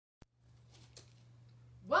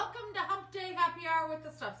welcome to Humpday Happy Hour with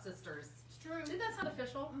the Stuff Sisters. It's true. Didn't that sound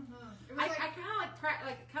official? Mm-hmm. I kind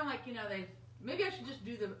of like, you know, maybe I should just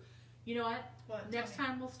do the, you know what? Next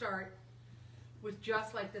time we'll start with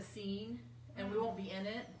just like the scene, and we won't be in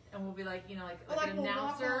it, and we'll be like, you know, like an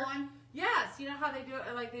announcer. Yes, you know how they do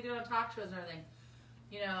it, like they do it on talk shows and everything.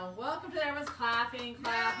 You know, welcome to everyone's clapping,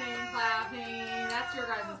 clapping, clapping. That's your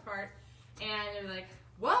guys' part. And they're like,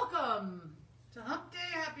 welcome to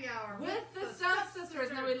Humpday Happy Hour with the Stuff Sisters.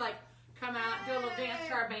 And then we'd like come out and do a little dance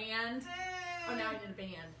to our band. Oh, now we need a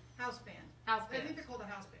band. House band. House band. I think they're called a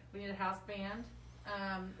house band. We need a house band.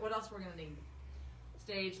 What else we're gonna need?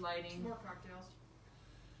 Stage lighting. More cocktails.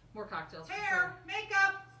 More cocktails. Hair,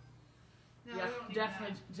 makeup. No, yeah, we don't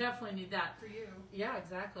need definitely need that for you. Yeah,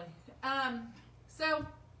 exactly. So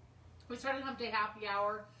we started Humpday Happy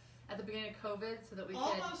Hour at the beginning of COVID so that we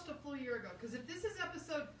almost a full year ago. Because if this is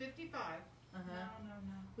episode 55, no.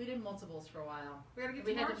 We did multiples for a while. We gotta get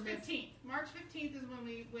to March 15th. March 15th is when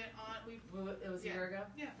we went on. It was a year ago?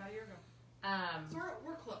 Yeah, about a year ago. So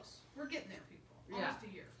we're close. We're getting there, people. Almost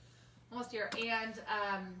a year. Almost a year. And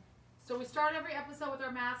so we start every episode with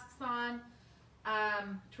our masks on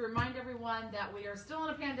to remind everyone that we are still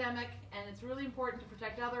in a pandemic and it's really important to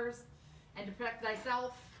protect others and to protect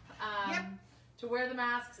thyself, to wear the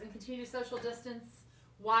masks and continue to social distance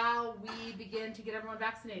while we begin to get everyone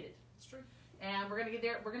vaccinated. It's true. And we're gonna get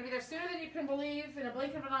there. We're gonna be there sooner than you can believe, in a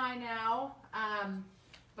blink of an eye now.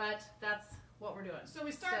 But that's what we're doing. So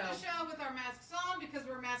we start the show with our masks on because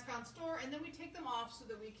we're a mask on store, and then we take them off so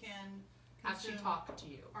that we can actually talk to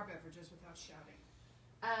you. Our beverages without shouting.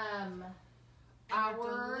 They're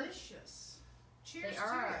delicious. Cheers to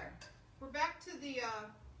it. We're back to the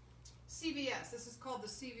CVS. This is called the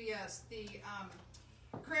CVS, the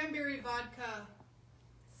cranberry vodka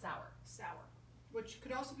sour, which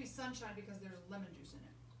could also be sunshine because there's lemon juice in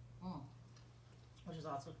it. Which is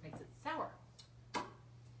also what makes it sour.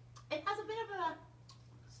 It has a bit of a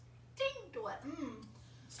sting to it.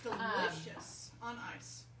 It's delicious on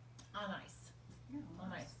ice. On ice. Yeah,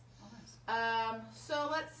 on ice. So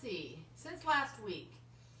let's see. Since last week,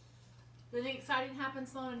 anything exciting happened,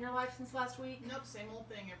 Sloane, in your life since last week? Nope, same old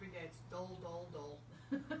thing every day. It's dull, dull, dull.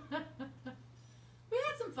 We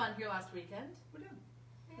had some fun here last weekend. We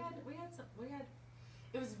did.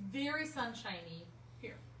 It was very sunshiny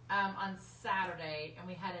here on Saturday, and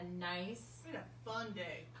we had a fun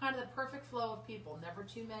day. Kind of the perfect flow of people. Never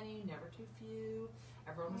too many, never too few.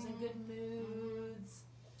 Everyone was in good moods.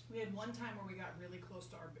 We had one time where we got really close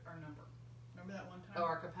to our number. Remember that one time? Oh,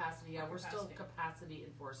 our capacity. Yeah, we're still capacity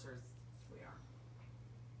enforcers. We are.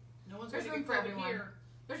 No one's There's room for everyone. Here.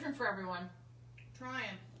 There's room for everyone.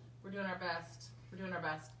 Trying. We're doing our best. We're doing our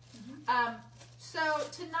best. So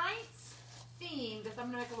tonight's theme,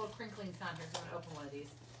 I'm going to make a little crinkling sound here, so I'm going to open one of these.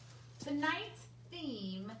 Tonight's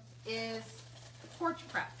theme is porch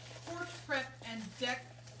prep. Porch prep and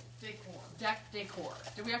decor. Decor.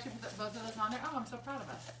 Did we actually put both of those on there? Oh, I'm so proud of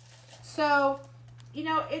us. So, you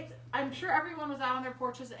know, I'm sure everyone was out on their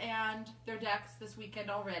porches and their decks this weekend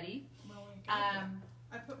already. Well,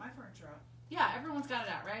 I put my furniture out. Yeah, everyone's got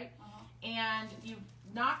it out, right? And you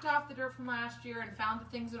knocked off the dirt from last year and found the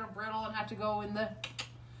things that are brittle and have to go in the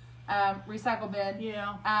recycle bin.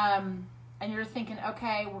 Yeah. And you're thinking,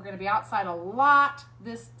 okay, we're going to be outside a lot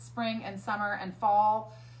this spring and summer and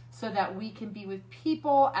fall so that we can be with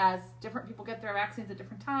people as different people get their vaccines at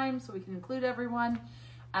different times, so we can include everyone.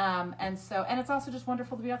 And it's also just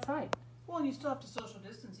wonderful to be outside. Well, and you still have to social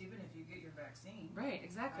distance even if you get your vaccine. Right,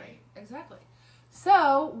 exactly. Right? Exactly.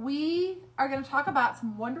 So we are going to talk about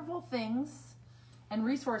some wonderful things and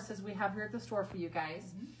resources we have here at the store for you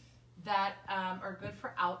guys that are good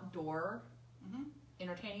for outdoor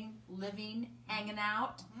entertaining, living, hanging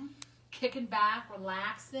out, kicking back,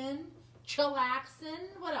 relaxing, chillaxing.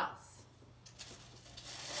 What else?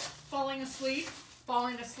 Falling asleep.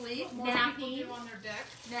 Napping. People do on their deck.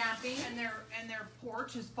 Napping. And their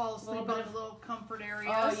porch is fall asleep in a little comfort area.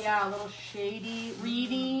 Oh yeah, a little shady.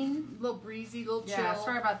 Reading. A little breezy, a little chill. Yeah,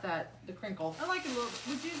 sorry about that. The crinkle. I like it a little.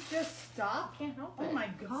 Would you just stop? Can't help it. Oh my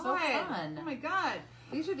god. It's so fun. Oh my god.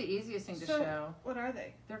 These are the easiest thing to show. What are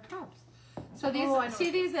they? They're cups. So these,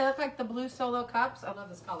 these, they look like the blue Solo cups. I love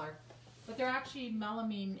this color. But they're actually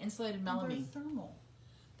melamine, insulated melamine. They're thermal.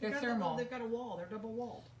 They're thermal. They've got a wall. They're double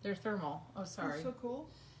walled. They're thermal. Oh, sorry. That's so cool.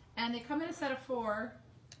 And they come in a set of 4,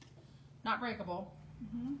 not breakable.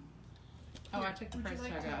 Oh, I took the price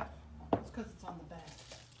tag out. It's because it's on the back.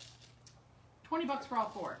 $20 for all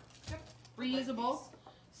 4. Yep. Reusable.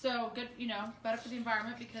 So good, you know, better for the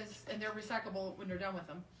environment and they're recyclable when you're done with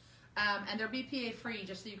them. And they're BPA free,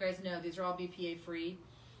 just so you guys know. These are all BPA free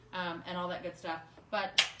and all that good stuff.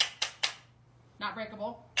 But not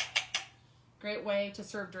breakable. Great way to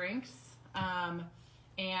serve drinks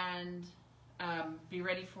and be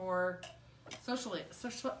ready for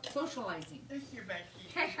socializing. Thank you, Becky.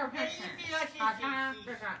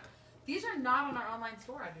 These are not on our online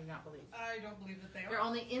store, I do not believe. I don't believe that they are. They're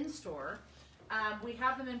only in store. We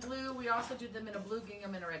have them in blue. We also do them in a blue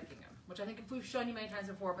gingham and a red gingham, which I think we've shown you many times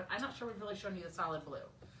before, but I'm not sure we've really shown you the solid blue,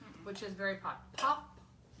 which is very popular.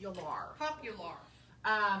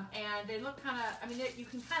 And they look kind of, I mean, you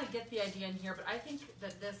can kind of get the idea in here, but I think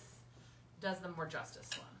that this does them more justice,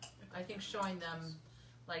 Sloane. I think showing them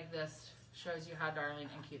like this shows you how darling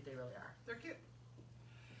and cute they really are. They're cute.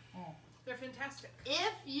 Oh. They're fantastic.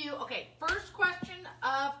 Okay, first question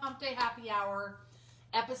of Humpday Happy Hour,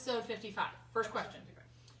 episode 55. First question. 55.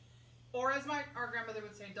 Or as our grandmother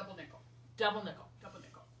would say, double nickel. Double nickel. Double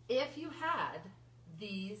nickel. If you had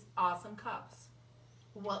these awesome cups,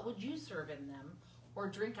 what would you serve in them or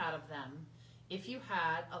drink out of them if you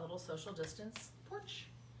had a little social distance porch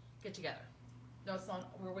get together? No, Sloane,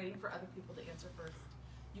 we're waiting for other people to answer first.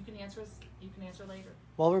 You can answer later.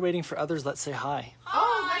 While we're waiting for others, let's say hi.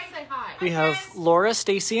 Oh, let's say hi. We have Laura,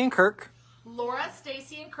 Stacy, and Kirk. Laura,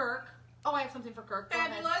 Stacy, and Kirk. Oh, I have something for Kirk.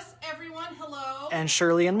 Fabulous, everyone. Hello. And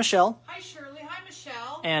Shirley and Michelle. Hi, Shirley. Hi,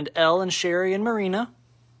 Michelle. And Elle and Sherry and Marina.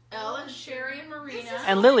 Ellen, Sherry, and Marina.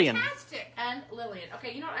 And Lillian. Fantastic. And Lillian.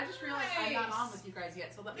 Okay, you know what? I just realized I'm not on with you guys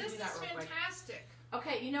yet, so let me do that real quick. This is fantastic.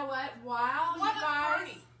 Okay, you know what? While What you a guys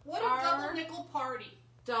party. What a double nickel party.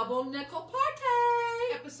 Double nickel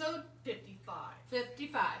party. Episode 55.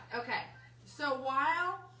 55. Okay. So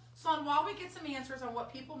while we get some answers on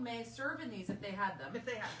what people may serve in these if they had them. If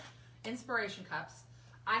they had them. Inspiration cups.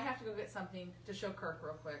 I have to go get something to show Kirk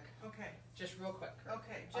real quick. Okay. Just real quick. Kirk.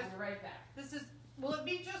 Okay. I'll be right back. Will it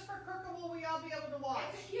be just for Kirk or will we all be able to watch?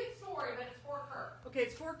 It's a cute story, but it's for Kirk. Okay,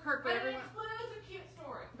 it's for Kirk, but everyone. It includes a cute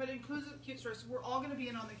story. But it includes a cute story, so we're all going to be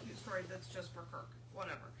in on the cute story that's just for Kirk.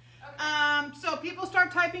 Whatever. Okay. So people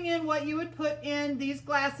start typing in what you would put in these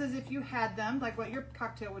glasses if you had them, like what your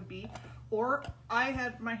cocktail would be. Or I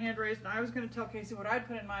had my hand raised and I was going to tell Casey what I'd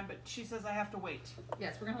put in mine, but she says I have to wait.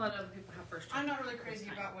 Yes, we're going to let other people have first. I'm not really crazy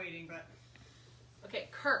about waiting, but. Okay,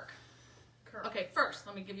 Kirk. Okay, first,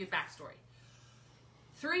 let me give you a backstory.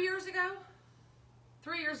 3 years ago,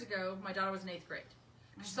 my daughter was in 8th grade.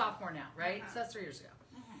 She's sophomore now, right? So that's 3 years ago.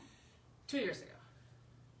 2 years ago.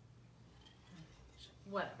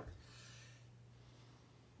 Whatever.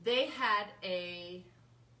 They had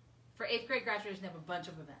for 8th grade graduation, they have a bunch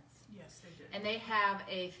of events. Yes, they did. And they have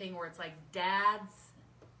a thing where it's like dads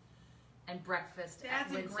and breakfast.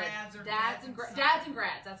 Dads and grads. Or dads and grads,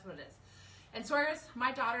 that's what it is. And Sawyer's,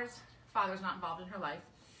 my daughter's father's not involved in her life.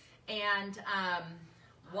 And,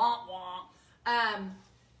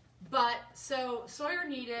 but so Sawyer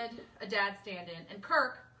needed a dad stand-in, and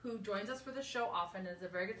Kirk, who joins us for the show often, is a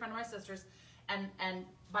very good friend of my sister's, and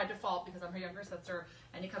by default, because I'm her younger sister,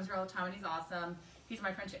 and he comes here all the time, and he's awesome. He's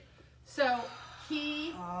my friend too. So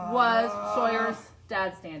he was Sawyer's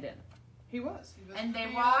dad stand-in. He was. And they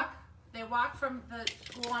walk from the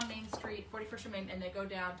school on Main Street, 41st and Main, and they go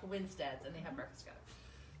down to Winstead's, and they have breakfast together.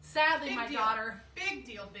 Sadly, my daughter... Big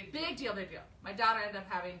deal. My daughter ended up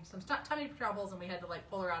having some tummy troubles, and we had to, like,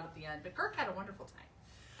 pull her out at the end. But Kirk had a wonderful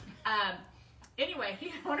time. Anyway, he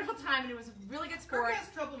had a wonderful time, and it was a really good sport. Kirk has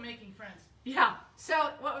trouble making friends. Yeah. So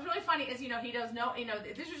what was really funny is, he does know,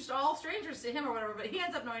 these are just all strangers to him or whatever, but he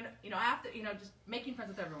ends up knowing, after, just making friends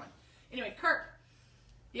with everyone. Anyway, Kirk,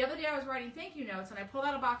 the other day I was writing thank you notes, and I pulled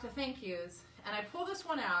out a box of thank yous, and I pulled this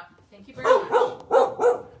one out. Thank you very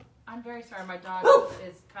much. I'm very sorry, my dog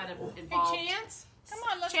is kind of involved. Hey, Chance, come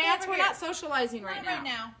on, let's Chance, go we're over not socializing right now. Right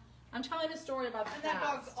now. I'm telling a story about the And cat. that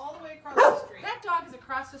dog's all the way across the street. That dog is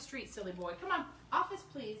across the street, silly boy. Come on, office,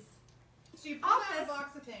 please. So you pull out a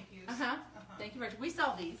box of thank yous. Thank you very much. We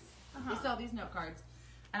sell these. We sell these note cards.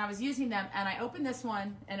 And I was using them, and I opened this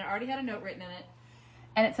one, and it already had a note written in it.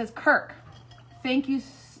 And it says, Kirk, thank you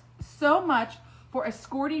so much for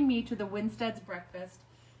escorting me to the Winstead's breakfast.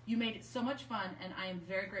 You made it so much fun, and I am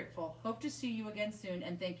very grateful. Hope to see you again soon,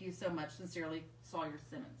 and thank you so much. Sincerely, Sawyer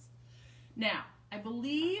Simmons. Now, I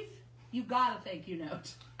believe you got a thank you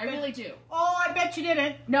note. I really do. Oh, I bet you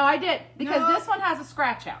didn't. No, I did. Because this one has a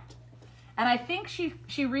scratch out. And I think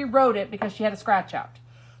she rewrote it because she had a scratch out.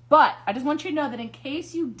 But I just want you to know that in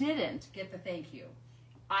case you didn't get the thank you,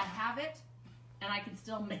 I have it, and I can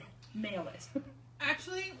still mail it.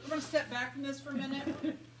 Actually, we're going to step back from this for a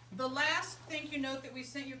minute. The last thank you note that we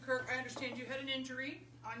sent you, Kirk, I understand you had an injury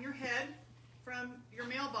on your head from your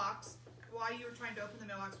mailbox. Why you were trying to open the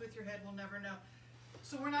mailbox with your head, we'll never know.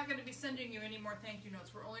 So we're not going to be sending you any more thank you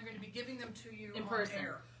notes. We're only going to be giving them to you in on person.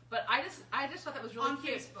 air. But I just thought that was really on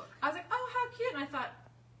cute. Facebook. I was like, oh, how cute. And I thought,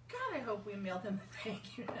 God, I hope we mailed him a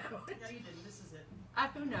thank you note. No, you didn't. This is it.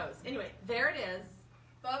 Who knows? Anyway, there it is.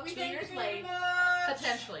 But we 2 thank years you late, very much.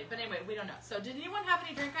 potentially. But anyway, we don't know. So, did anyone have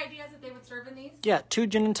any drink ideas that they would serve in these? Yeah, 2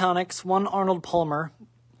 gin and tonics, 1 Arnold Palmer.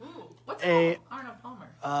 Ooh, what's it called? Arnold Palmer.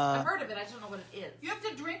 I've heard of it. I just don't know what it is. You have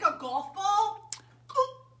to drink a golf ball?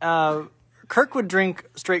 Kirk would drink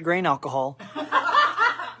straight grain alcohol.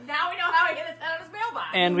 Now we know how he hit his head on his mailbox.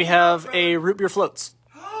 And we have a root beer floats.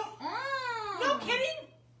 No kidding?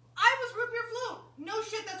 I was root beer float. No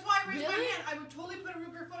shit, that's why I raised my Really? hand. I would totally put a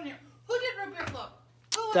root beer float in here. Who did root beer float?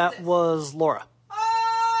 Who was That this? was Laura.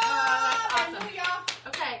 that's awesome. Hallelujah.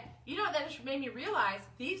 Okay, you know what that just made me realize?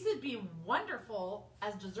 These would be wonderful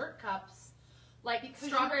as dessert cups, like Because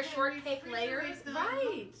strawberry you can shortcake refrigerate layers, them.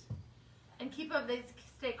 right? And keep them; they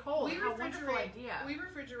stay cold. We How wonderful idea! We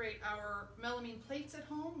refrigerate our melamine plates at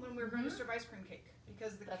home when we're going to serve ice cream cake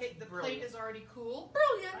because the That's cake, the plate brilliant. is already cool.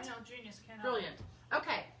 Brilliant. I know, genius cannot. Brilliant.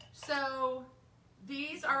 Okay, so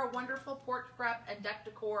these are a wonderful porch prep and deck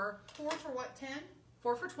decor. 4 for what? 10?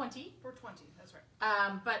 4 for $20. For 20. That's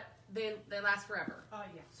right. But they last forever. Oh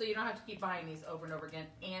yeah. So you don't have to keep buying these over and over again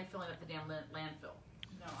and filling up the damn landfill.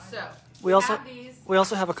 No. I So know. We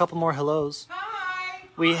also have a couple more hellos. Hi.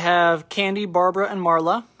 We have Candy, Barbara, and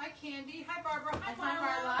Marla. Hi, Candy. Hi, Barbara. Hi, Hi,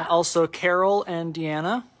 Marla. And also Carol and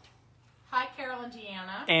Deanna. Hi, Carol and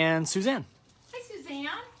Deanna. And Suzanne. Hi, Suzanne.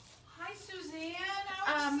 Hi, Suzanne.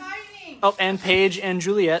 How exciting. Oh, and Paige and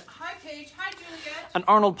Juliet. Hi, Paige. Hi, Juliet. An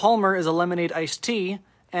Arnold Palmer is a lemonade iced tea.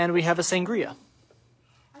 And we have a sangria.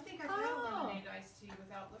 I think I've had a lemonade iced tea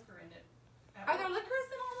without liquor in it. Are there liquors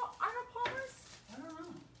in Arnold Palmer's? I don't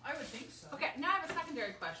know. I would think so. Okay, now I have a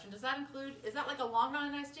secondary question. Does that include, is that like a Long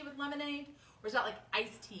Island iced tea with lemonade? Or is that like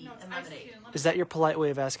iced tea No, it's and iced lemonade? tea and lemonade. Is that your polite way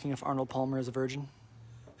of asking if Arnold Palmer is a virgin?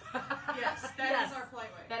 Yes, that is our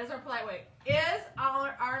polite way. That is our polite way. Is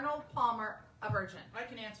Arnold Palmer a virgin? I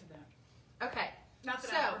can answer that. Okay. Not that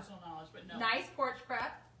So, I have personal knowledge, but no. Nice porch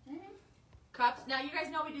prep. Cups. Now, you guys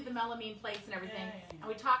know we do the melamine plates and everything. Yeah. And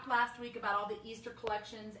we talked last week about all the Easter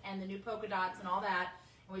collections and the new polka dots and all that.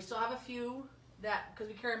 And we still have a few that,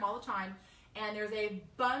 because we carry them all the time. And there's a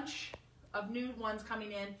bunch of new ones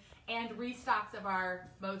coming in and restocks of our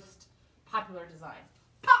most popular designs.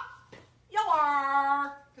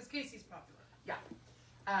 Popular! Because Casey's popular. Yeah.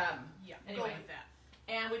 Yeah, Anyway. go with that.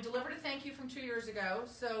 And we delivered a thank you from 2 years ago.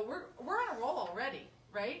 So we're on a roll already,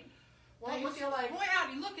 right? Well, Don't you feel like... boy,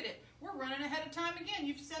 howdy, look at it. We're running ahead of time again.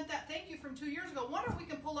 You've sent that thank you from 2 years ago. Wonder if we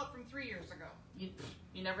can pull up from 3 years ago.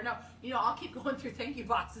 You never know. You know, I'll keep going through thank you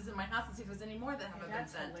boxes in my house and see if there's any more that haven't been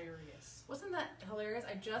That's sent. hilarious. Wasn't that hilarious?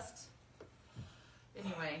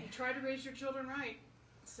 Anyway. You try to raise your children right.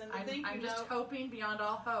 Send a thank you I'm just note. hoping beyond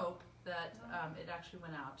all hope that it actually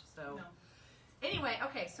went out. So No. anyway,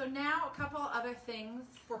 okay. So now a couple other things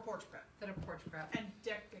For porch prep. that are porch prep And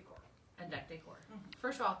deck decor. and deck decor.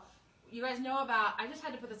 First of all, you guys know about. I just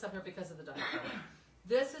had to put this up here because of the dog.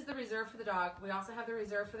 This is the reserve for the dog. We also have the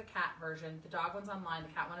reserve for the cat version. The dog one's online. The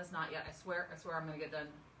cat one is not yet. I swear I'm gonna get done.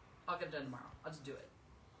 I'll get it done tomorrow. I'll just do it.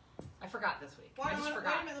 I forgot this week. I just Wait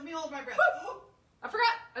forgot. a minute, let me hold my breath. I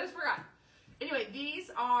forgot. I just forgot. Anyway,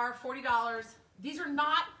 these are $40. These are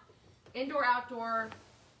not indoor-outdoor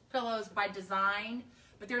pillows by design,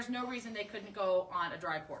 but there's no reason they couldn't go on a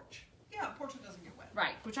dry porch. Yeah, a porch that doesn't get wet.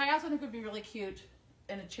 Right, which I also think would be really cute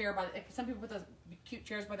in a chair by some people put those cute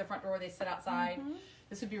chairs by the front door, they sit outside.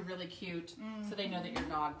 This would be really cute so they know that you're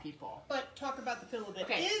dog people. But talk about the pillow that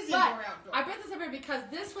Okay, is but indoor-outdoor. I put this up here because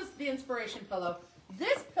this was the inspiration pillow.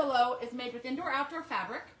 This pillow is made with indoor-outdoor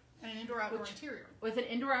fabric. And an indoor-outdoor interior. With an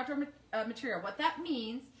indoor-outdoor material. What that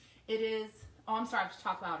means, it is, oh, I'm sorry, I have to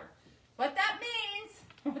talk louder. What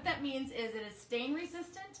that means is it is stain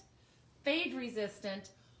resistant, fade resistant,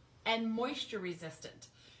 and moisture resistant.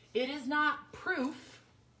 It is not proof.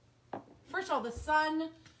 First of all, the sun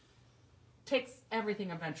takes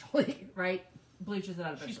everything eventually, right? Bleaches it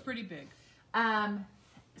out eventually. She's pretty big.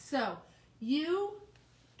 So you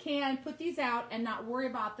can put these out and not worry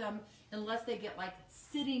about them unless they get like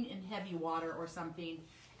sitting in heavy water or something.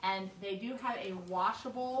 And they do have a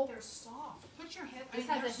washable. They're soft. Put your head. This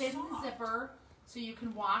has a hidden zipper, so you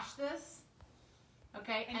can wash this.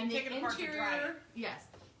 Okay, And you take it apart to dry it. Yes,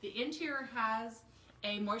 the interior has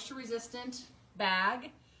a moisture-resistant bag.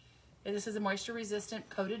 And this is a moisture-resistant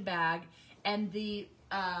coated bag, and the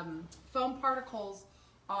foam particles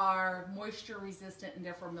are moisture-resistant and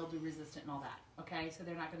therefore mildew-resistant and all that. Okay, so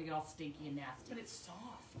they're not going to get all stinky and nasty. But it's soft.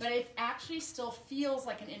 But it actually still feels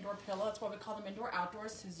like an indoor pillow. That's why we call them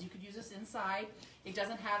indoor-outdoors, because you could use this inside. It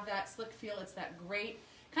doesn't have that slick feel. It's that great,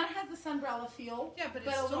 kind of has the sunbrella feel, Yeah, but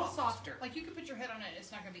it's a little soft. softer. Like you could put your head on it.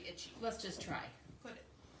 It's not going to be itchy. Let's just try. Put it.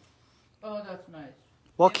 Oh, that's nice.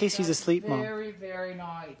 While Casey's asleep, very, Mom. Very, very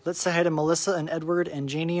nice. Let's say hi to Melissa and Edward and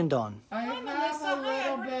Janie and Dawn. I have Melissa. a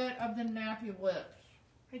little bit of the nappy lips.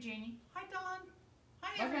 Hi, Janie. Hi, Dawn.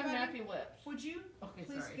 Hi, I have everybody. nappy lips. Would you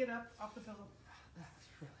please sorry. get up off the pillow? That's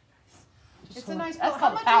really nice. It's a nice pillow. That's How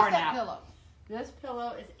called much a power is that nap. pillow? This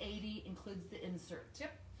pillow is $80, includes the insert.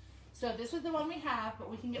 Yep. So this is the one we have,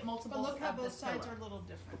 but we can get multiples. But look how of both this sides pillow. are a little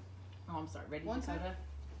different. Oh, I'm sorry. Ready, One side? Dakota?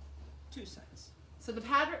 Two sides. So the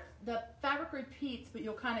fabric repeats, but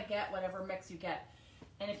you'll kind of get whatever mix you get.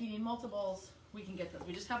 And if you need multiples, we can get those.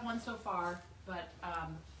 We just have one so far, but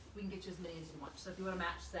we can get you as many as you want. So if you want a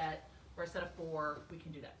match set or a set of 4, we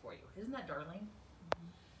can do that for you. Isn't that darling?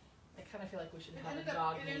 I kind of feel like we should have a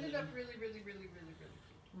dog. It ended up really, really, really, really, really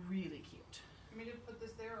cute. Really cute. You want me to put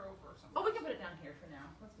this there or over or something? Oh, we can put it down here for now.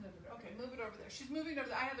 Let's move it over. Okay, move it over there. She's moving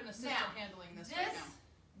over there. I have an assistant Now, handling this right now.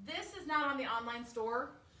 This is not on the online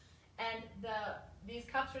store, and these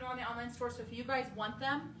cups are not on the online store. So if you guys want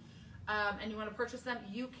them and you want to purchase them,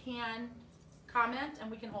 you can comment and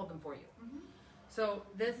we can hold them for you. So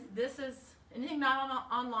this is anything not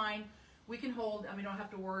on online, we can hold, and we don't have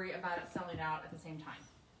to worry about it selling out at the same time.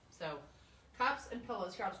 So cups and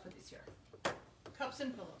pillows. Here, I'll just put these here. Cups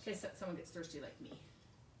and pillows. In case someone gets thirsty like me.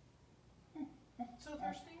 So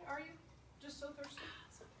thirsty, are you? Just so thirsty?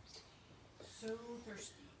 So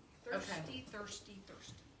thirsty. Thirsty, thirsty,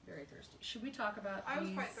 thirsty. Very thirsty. Should we talk about I was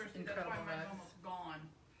these quite thirsty. That's incredible why mine's rugs? almost gone.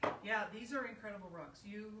 Yeah, these are incredible rugs.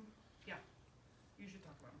 You should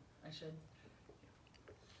talk about them. I should.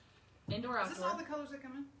 Indoor, Is outdoor. this all the colors that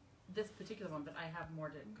come in? This particular one, but I have more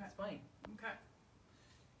to explain. Okay.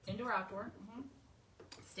 Indoor, outdoor,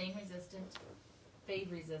 stain resistant, fade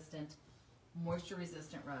resistant, moisture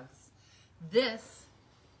resistant rugs. This,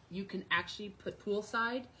 you can actually put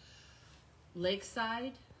poolside,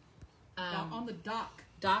 lakeside, On the dock.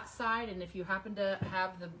 dockside, and if you happen to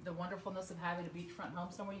have the wonderfulness of having a beachfront home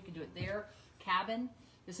somewhere, you can do it there. Cabin,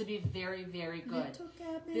 this would be very, very good. Little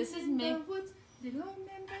cabin This is in made. the woods, little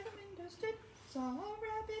man by the window stood, saw a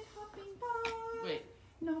rabbit hopping by, Wait.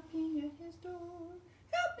 knocking at his door.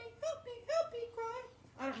 Help me, help me, help me, cry.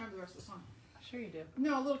 I don't remember the rest of the song. Sure you do.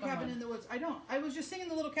 No, a little Come cabin on. in the woods. I don't. I was just singing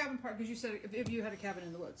the little cabin part because you said if you had a cabin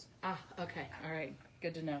in the woods. Ah, okay. All right.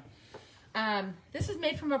 Good to know. This is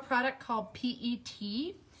made from a product called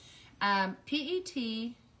PET. PET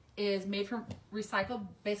is made from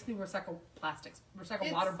basically recycled plastics,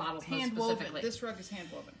 recycled water bottles most hand specifically. woven. This rug is hand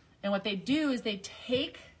woven. And what they do is they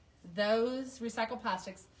take those recycled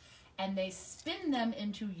plastics and they spin them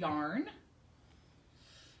into yarn,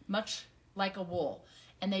 much like a wool.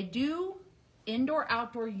 And they do indoor,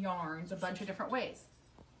 outdoor yarns a bunch of different ways.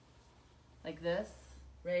 Like this,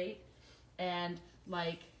 right? And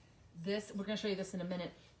like this, we're gonna show you this in a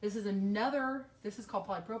minute. This is called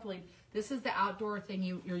polypropylene. This is the outdoor thing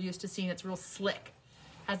you're used to seeing. It's real slick,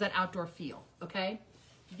 has that outdoor feel, okay?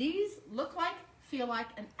 These look like, feel like,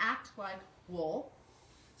 and act like wool.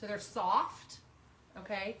 So they're soft,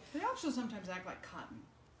 okay? They also sometimes act like cotton.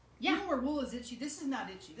 Yeah. You know where wool is itchy? This is not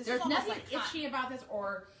itchy. This There's is almost nothing like cotton. itchy about this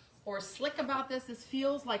or slick about this. This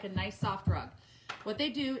feels like a nice soft rug. What they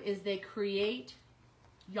do is they create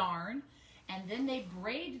yarn and then they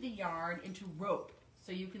braid the yarn into rope.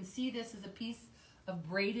 So you can see this as a piece of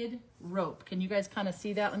braided rope. Can you guys kind of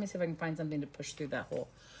see that? Let me see if I can find something to push through that hole.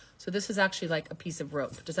 So this is actually like a piece of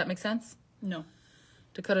rope. Does that make sense? No.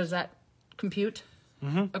 Dakota, does that compute?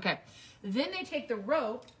 Okay. Then they take the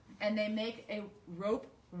rope and they make a rope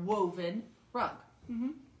woven rug.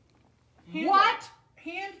 What?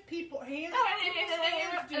 Hands do this.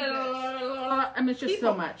 I mean, it's just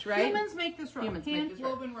so much, right? Humans make this rug. Humans make this rug.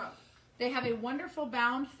 Hand-woven rug. They have a wonderful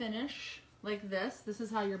bound finish like this. This is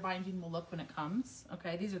how your binding will look when it comes.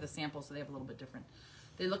 Okay, these are the samples, so they have a little bit different.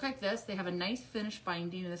 They look like this. They have a nice finished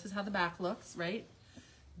binding, and this is how the back looks, right?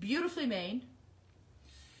 Beautifully made.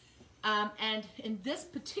 And in this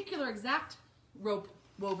particular exact rope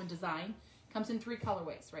woven design, comes in 3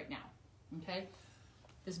 colorways right now. Okay,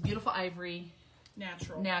 this beautiful ivory,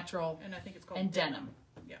 natural, and I think it's called and denim.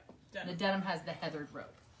 Yeah, And the denim has the heathered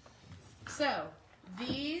rope. So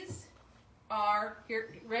these are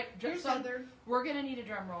here. Here's So heathered. we're gonna need a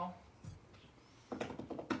drum roll.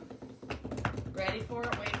 Ready for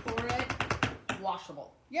it? Wait for it.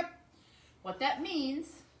 Washable. Yep. What that means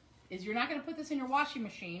is you're not gonna put this in your washing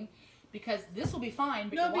machine because this will be fine,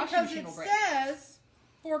 but No, your washing because machine it will break. says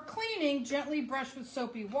for cleaning, gently brush with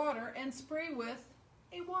soapy water and spray with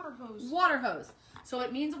a water hose. Water hose. So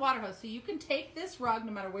it means a water hose. So you can take this rug,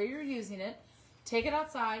 no matter where you're using it, take it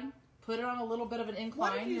outside, put it on a little bit of an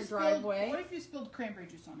incline in your driveway. What if you spilled cranberry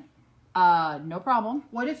juice on it? No problem.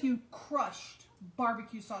 What if you crushed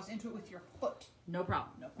barbecue sauce into it with your foot? No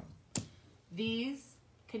problem. No problem. These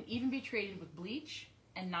can even be treated with bleach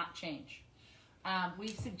and not change. We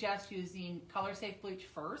suggest using color-safe bleach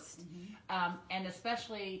first, and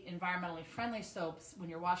especially environmentally friendly soaps when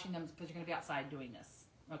you're washing them, because you're going to be outside doing this,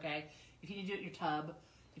 okay? If you need to do it in your tub,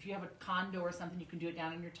 if you have a condo or something, you can do it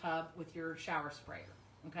down in your tub with your shower sprayer,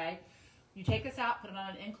 okay? You take this out, put it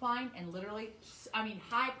on an incline, and literally, spray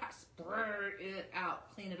it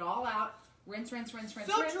out. Clean it all out. Rinse, rinse, rinse, rinse,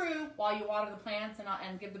 so rinse. True. While you water the plants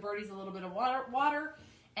and give the birdies a little bit of water,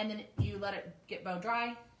 and then you let it get bone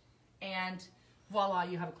dry, and voila,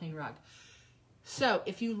 you have a clean rug. So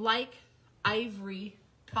if you like ivory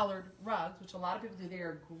colored rugs, which a lot of people do, they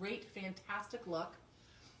are a great, fantastic look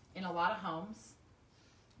in a lot of homes.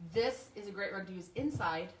 This is a great rug to use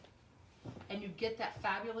inside, and you get that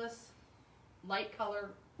fabulous light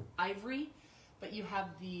color ivory, but you have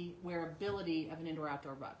the wearability of an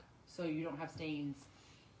indoor-outdoor rug. So you don't have stains,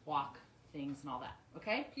 walk things, and all that,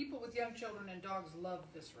 okay? People with young children and dogs love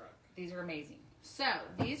this rug. These are amazing. So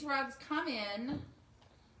these rugs come in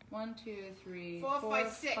 1, 2, 3, 4,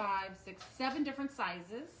 5, 6, 7 different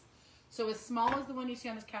sizes. So as small as the one you see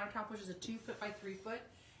on this countertop, which is a 2 foot by 3 foot,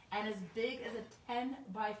 and as big as a 10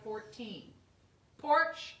 by 14.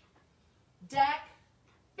 Porch, deck,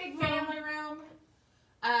 big family room,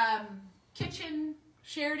 kitchen,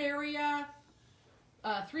 shared area,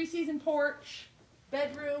 3-season porch,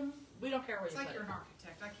 bedroom. We don't care where you put it. It's like you're an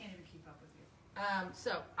architect. I can't even keep up with you.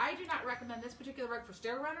 So I do not recommend this particular rug for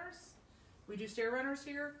stair runners. We do stair runners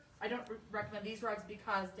here. I don't recommend these rugs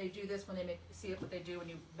because they do this when they see what they do when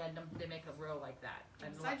you bend them. They make a row like that.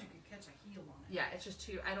 And besides, you could catch a heel on it. Yeah, it's just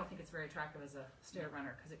too. I don't think it's very attractive as a stair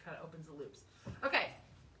runner because it kind of opens the loops. Okay,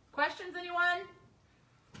 questions, anyone?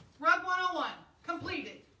 Rug 101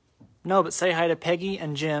 completed. No, but say hi to Peggy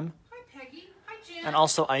and Jim. Hi, Peggy. Hi, Jim. And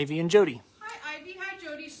also Ivy and Jody. Hi, Ivy. Hi,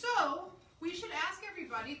 Jody. So we should ask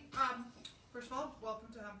everybody. First of all,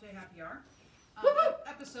 welcome to Humpday Happy Hour.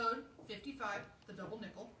 Episode 55, the double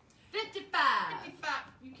nickel. 55. 55.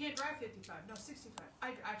 You can't drive 55. No, 65.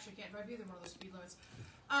 I actually can't drive either one of those speed limits.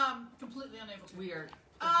 Completely unable to. Weird.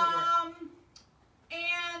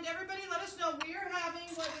 And everybody let us know, we are having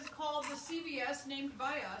what is called the CVS, named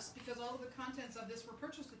by us, because all of the contents of this were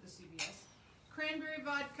purchased at the CVS. Cranberry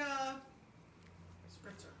vodka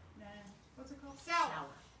spritzer. Nah. What's it called? Sour.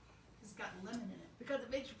 It's got lemon in it. Because it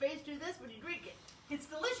makes your face do this when you drink it. It's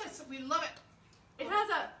delicious. We love it. It has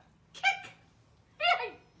a kick.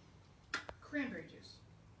 Cranberry juice.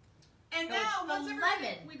 And So now, it's the lemon.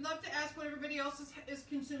 lemon. We'd love to ask what everybody else is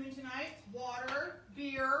consuming tonight. Water,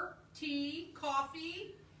 beer, tea,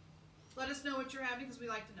 coffee. Let us know what you're having because we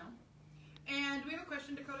like to know. And do we have a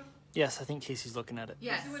question, Dakota? Yes, I think Casey's looking at it.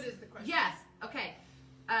 Yes. So what is the question? Yes. Okay.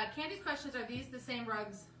 Candy's questions, are these the same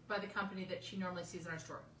rugs by the company that she normally sees in our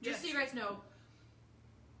store? Just Yes. so you guys know,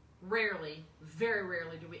 rarely, very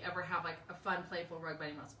rarely do we ever have like a fun, playful rug by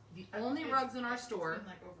anyone else. The only rugs in our store... It's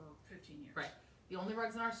been like over 15 years. Right. The only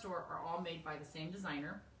rugs in our store are all made by the same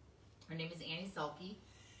designer. Her name is Annie Selke,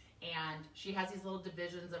 and she has these little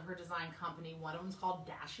divisions of her design company. One of them is called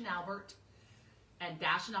Dash and Albert, and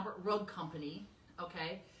Dash and Albert Rug Company,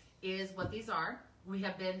 okay, is what these are. We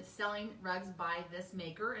have been selling rugs by this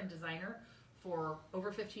maker and designer for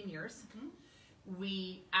over 15 years.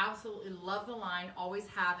 We absolutely love the line, always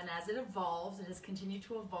have, and as it evolves, it has continued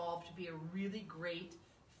to evolve to be a really great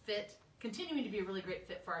fit, continuing to be a really great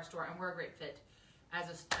fit for our store, and we're a great fit as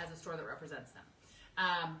a store that represents them.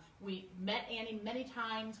 We met Annie many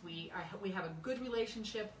times. We have a good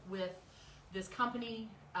relationship with this company,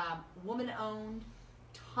 woman-owned,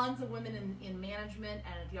 tons of women in management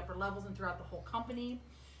and at the upper levels and throughout the whole company.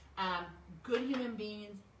 Good human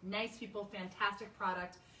beings, nice people, fantastic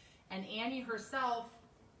product. And Annie herself,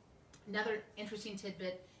 another interesting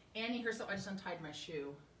tidbit, Annie herself, I just untied my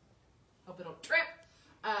shoe. Hope it don't trip.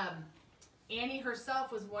 Annie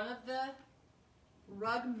herself was one of the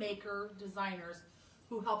rug maker designers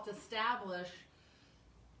who helped establish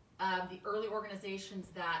the early organizations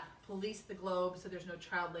that police the globe so there's no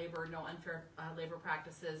child labor, no unfair labor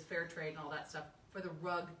practices, fair trade, and all that stuff for the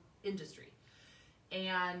rug industry.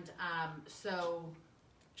 And so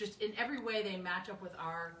just in every way they match up with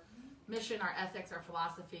our mission, our ethics, our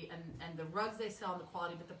philosophy, and the rugs they sell and the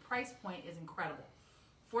quality, but the price point is incredible.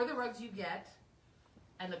 For the rugs you get,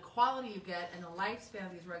 and the quality you get, and the lifespan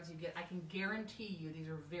of these rugs you get, I can guarantee you these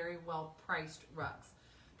are very well priced rugs.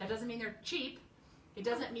 That doesn't mean they're cheap. It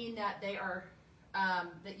doesn't mean that they are,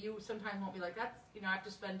 that you sometimes won't be like, that's, you know, I have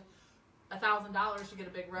to spend $1,000 to get a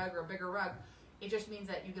big rug or a bigger rug. It just means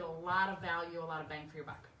that you get a lot of value, a lot of bang for your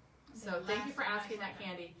buck. So thank you for asking that,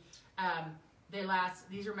 Candy. They last,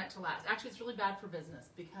 these are meant to last. Actually, it's really bad for business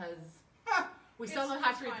because we still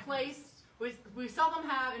have to replace we seldom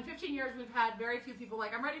have, in 15 years, we've had very few people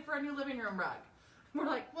like, I'm ready for a new living room rug. We're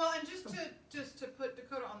like, well, and just to put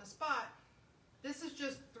Dakota on the spot, this is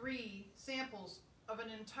just 3 samples of an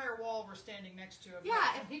entire wall we're standing next to.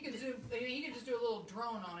 Yeah, and he could zoom. He could just do a little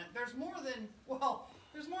drone on it. There's more than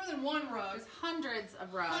one rug. There's hundreds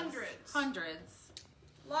of rugs. Hundreds.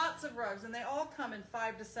 Lots of rugs, and they all come in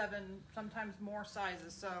 5 to 7, sometimes more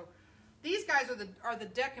sizes. So these guys are the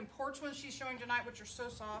deck and porch ones she's showing tonight, which are so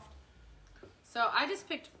soft. So I just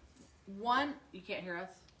picked one. You can't hear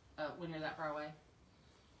us when you're that far away.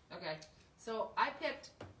 Okay. So I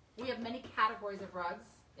picked. We have many categories of rugs: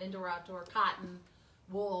 indoor, outdoor, cotton,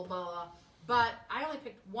 wool, blah blah. But I only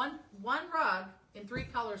picked one rug in 3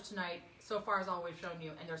 colors tonight. So far as all we've shown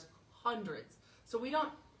you, and there's hundreds. So we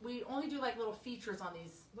only do like little features on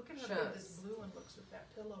these. Look at how good this blue one looks with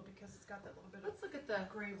that pillow because it's got that little bit. Let's look at the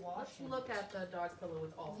gray wash. Let's look at the dog pillow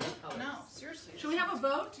with all 4 colors. No, seriously. Should we have a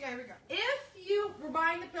vote? Yeah, here we go. If you were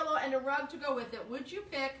buying the pillow and a rug to go with it, would you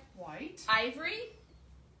pick white, ivory,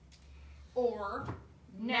 or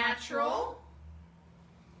natural,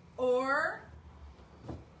 or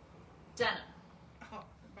denim? Oh,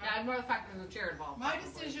 Now ignore the fact that there's a chair involved. My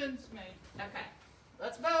decision's made. Okay,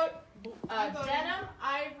 let's vote. Denim,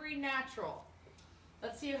 ivory, natural.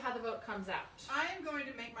 Let's see how the vote comes out. I am going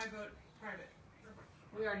to make my vote private.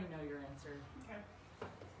 We already know your answer. Okay.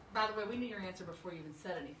 By the way, we knew your answer before you even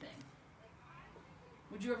said anything.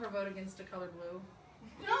 Would you ever vote against a color blue?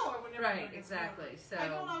 No, I would never. Right, exactly. So I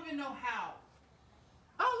don't even know how.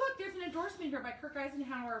 Oh, look, there's an endorsement here by Kirk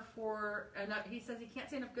Eisenhower for, he says he can't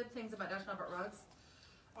say enough good things about National Velvet rugs.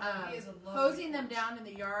 He is a hosing them down in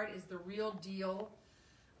the yard is the real deal.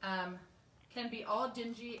 Can be all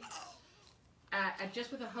dingy.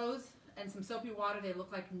 Just with a hose and some soapy water, they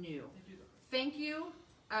look like new. Thank you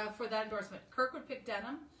for that endorsement. Kirk would pick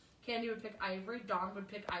denim. Candy would pick ivory. Dawn would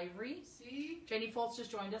pick ivory. See? Janie Foltz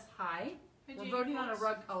just joined us. Hi. Hey, We're voting on a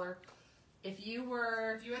rug color. If you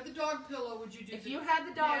had the dog pillow, would you do? If you had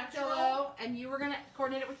the dog pillow and you were gonna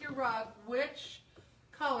coordinate it with your rug, which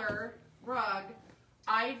color rug,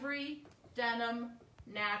 ivory, denim,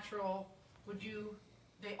 natural, would you?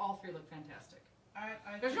 They all 3 look fantastic.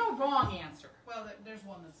 There's no wrong answer. Well, there's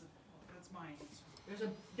one that's my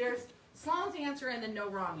answer. There's Sloane's answer and then no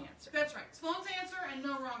wrong answer. That's right. Sloane's answer and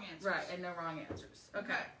no wrong answers. Right, and no wrong answers.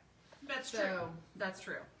 Okay. That's true. So that's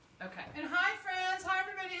true. Okay. And hi, friends. Hi,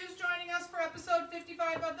 everybody who's joining us for episode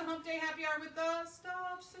 55 of the Humpday Happy Hour with the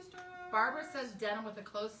Stuff Sisters. Barbara says denim with a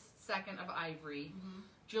close second of ivory.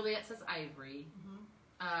 Juliet says ivory.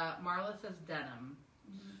 Marla says denim.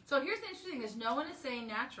 So here's the interesting thing: is no one is saying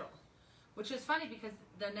natural, which is funny because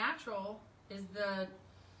the natural is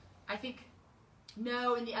I think,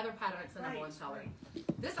 no, in the other pattern it's the number 1 color.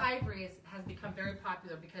 Right. This ivory has become very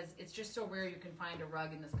popular because it's just so rare you can find a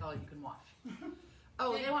rug in this color you can wash.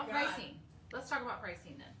 Oh, they want pricing. Let's talk about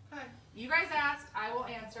pricing then. Okay. You guys asked, I will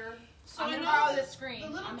answer. So I'm going to borrow this screen. The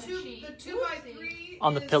little the 2x3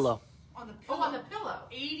 on the pillow. On the pillow. Oh, on the pillow.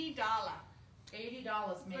 $80.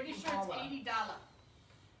 $80. Pretty sure it's $80.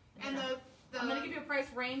 And I'm going to give you a price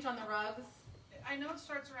range on the rugs. I know it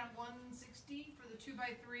starts around $160 for the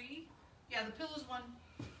 2x3. Yeah, the pillow's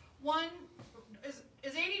one is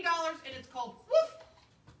 $80 and it's called Woof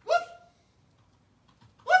Woof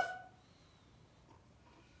Woof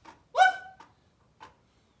Woof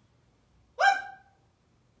Woof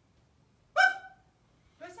Woof.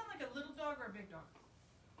 Do I sound like a little dog or a big dog?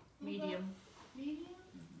 Medium. Medium?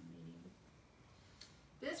 Medium.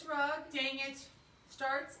 This rug, dang it,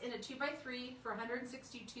 starts in a 2x3 for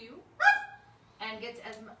 $162 and gets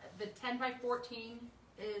the 10x14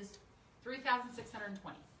 is $3,620.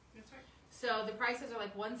 That's right. So the prices are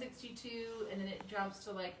like $162 and then it jumps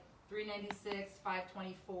to like $396,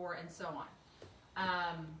 $524, and so on.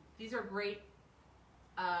 These are great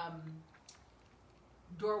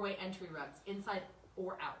doorway entry rugs, inside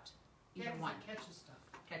or out. Either one. It catches stuff.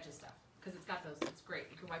 Catches stuff. Because it's got those, it's great.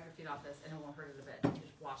 You can wipe your feet off this and it won't hurt it a bit. You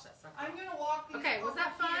just wash that stuff off. I'm going to walk these Okay, was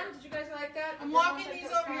that fun? here. Did you guys like that? I'm walking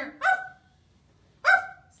these over here.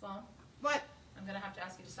 Sloane? What? I'm going to have to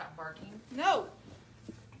ask you to stop barking. No.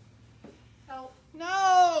 Help.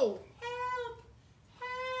 No. Help.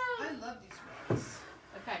 Help. I love these rugs.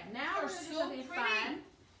 Okay, now we're going to do something pretty. fun.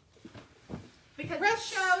 Because this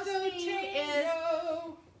show's theme is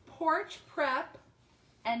porch prep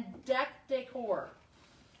and deck decor.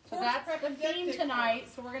 So that's the theme tonight.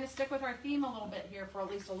 So we're going to stick with our theme a little bit here for at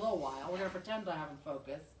least a little while. We're going to pretend to have a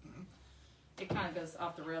focus. It kind of goes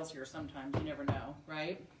off the rails here sometimes. You never know,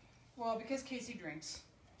 right? Well, because Casey drinks.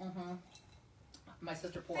 Mm-hmm. My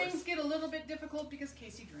sister pours. Things get a little bit difficult because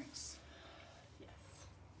Casey drinks. Yes.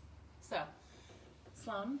 So,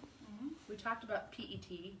 Sloane, we talked about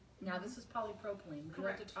PET. Now this is polypropylene. Would you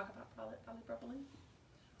like to talk about polypropylene?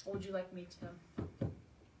 Or would you like me to?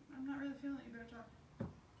 I'm not really feeling it. You better talk.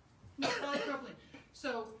 No, polypropylene.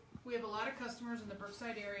 So we have a lot of customers in the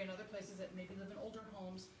Brookside area and other places that maybe live in older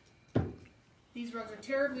homes. These rugs are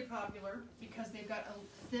terribly popular because they've got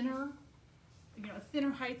a thinner, a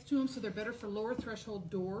thinner height to them, so they're better for lower threshold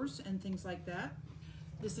doors and things like that.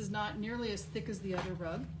 This is not nearly as thick as the other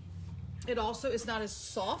rug. It also is not as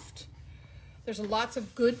soft. There's lots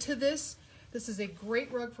of good to this. This is a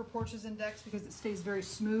great rug for porches and decks because it stays very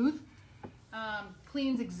smooth.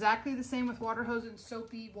 Cleans exactly the same with water hose and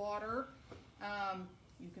soapy water.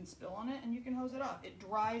 You can spill on it and you can hose it off. It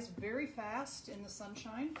dries very fast in the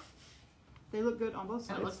sunshine. They look good on both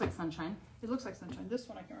sides. It looks like sunshine. It looks like sunshine. This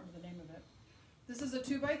one, I can't remember the name of it. This is a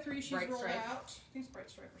 2x3 she's Bright rolled stripe. out. I think it's Bright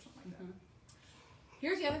Stripe or something like that.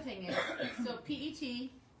 Here's the other thing is, so PET,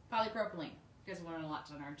 polypropylene. You guys are learning a lot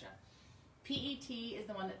tonight, aren't you? PET is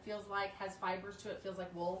the one that feels like, has fibers to it, feels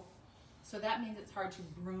like wool. So that means it's hard to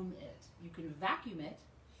broom it. You can vacuum it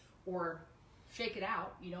or shake it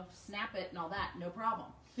out, snap it and all that, no problem.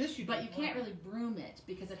 But you can't really broom it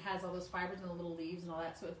because it has all those fibers and the little leaves and all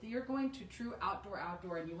that. So if you're going to true outdoor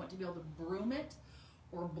and you want to be able to broom it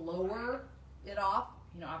or blower it off,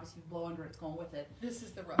 obviously blow under it's going with it. This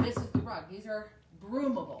is the rug. This is the rug. These are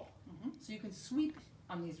broomable. So you can sweep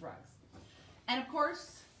on these rugs. And of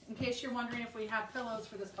course, in case you're wondering if we have pillows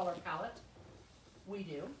for this color palette, we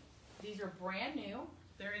do. These are brand new.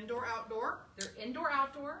 They're indoor-outdoor. They're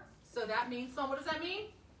indoor-outdoor. So that means, so what does that mean?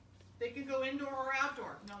 They can go indoor or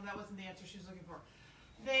outdoor. No, that wasn't the answer she was looking for.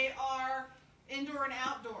 They are indoor and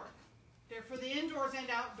outdoor. They're for the indoors and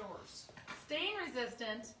outdoors. Stain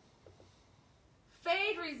resistant,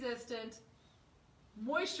 fade resistant,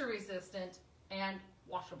 moisture resistant, and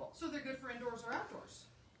washable. So they're good for indoors or outdoors,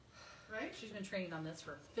 right? She's been training on this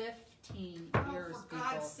for 15 Oh, years, for people.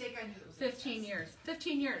 God's sake, I knew it was 15 years.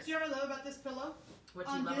 15 years. Do you know what I love about this pillow? What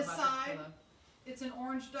do you On love this about side, this pillow? it's an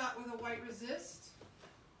orange dot with a white resist.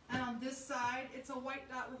 And on this side, it's a white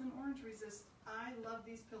dot with an orange resist. I love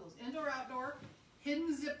these pillows. Indoor, outdoor,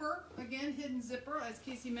 hidden zipper. Again, hidden zipper, as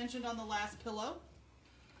Casey mentioned on the last pillow.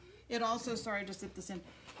 It also, sorry, I just zipped this in.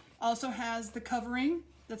 Also has the covering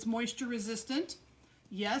that's moisture resistant.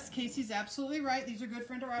 Yes, Casey's absolutely right. These are good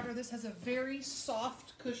for indoor, outdoor. This has a very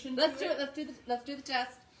soft cushion to it. Let's do it. Let's do the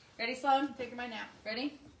test. Ready, Sloane? I'm taking my nap.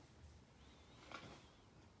 Ready?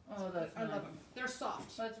 Oh, that's I love them. They're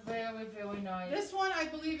soft. That's very, very nice. This one, I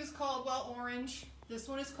believe, is called, orange. This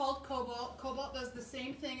one is called Cobalt. Cobalt does the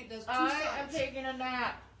same thing. It does two sides. I am taking a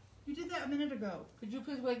nap. You did that a minute ago. Could you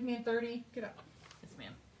please wake me in 30? Get up. Yes,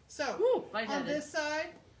 ma'am. So, Woo, on this side,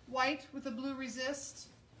 white with a blue resist,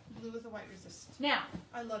 blue with a white resist. Now,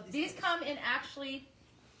 I love these. these come in actually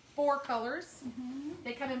 4 colors.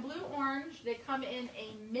 They come in blue, orange. They come in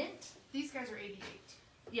a mint. These guys are 88.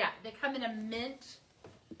 Yeah, they come in a mint,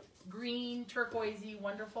 green, turquoisey,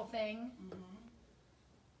 wonderful thing.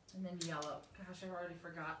 And then yellow. Gosh, I already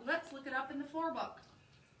forgot. Let's look it up in the floor book.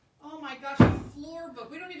 Oh my gosh, a floor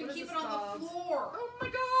book. We don't even What is keep it this on called? the floor. Oh my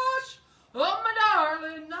gosh! Oh my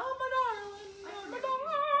darling! Oh my darling! Oh my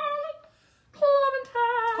darling!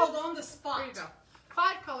 Clementine! Called On the Spot. There you go.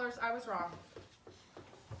 5 colors. I was wrong.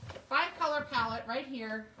 5 color palette right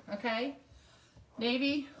here. Okay.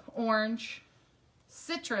 Navy, orange,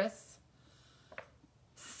 citrus,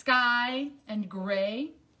 sky, and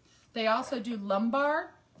gray. They also do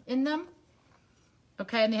lumbar in them.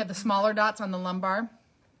 Okay, and they have the smaller dots on the lumbar,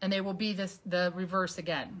 and they will be the reverse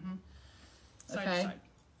again. Side to Okay. side.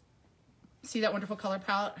 See that wonderful color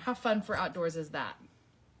palette? How fun for outdoors is that?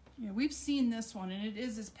 Yeah, we've seen this one, and it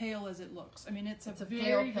is as pale as it looks. I mean, it's a Very,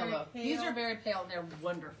 very, pale pillow. very These pale. are very pale, and they're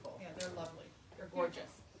wonderful. Yeah, they're lovely. They're gorgeous.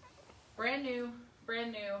 Brand new,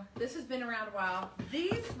 brand new. This has been around a while.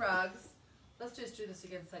 These rugs, let's just do this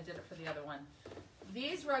again since I did it for the other one.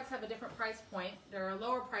 These rugs have a different price point. They're a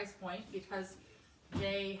lower price point because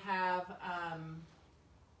they have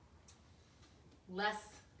less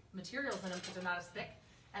materials in them because they're not as thick,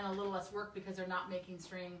 and a little less work because they're not making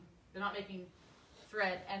string, they're not making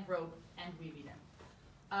thread and rope and weaving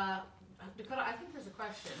them. Dakota, I think there's a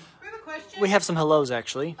question. We have a question. We have some hellos,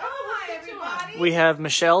 actually. Oh, hi, everybody. We have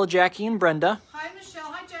Michelle, Jackie, and Brenda, Hi, Michelle.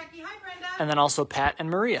 Hi, Jackie. Hi, Brenda. and then also Pat and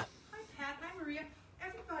Maria. Hi, Pat. Hi, Maria.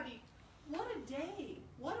 Everybody, what a day.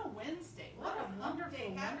 What a Wednesday. What a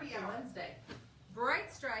wonderful, happy hour. Wednesday.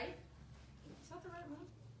 Bright stripe. Is that the right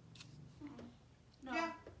one? No.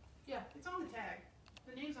 Yeah, Yeah, it's on the tag.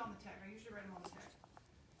 The name's on the tag. I usually write them on the tag.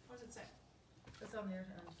 What does it say? it's on there.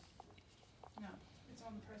 No, it's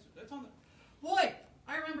on the price. It's on the. Boy,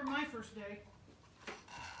 I remember my first day.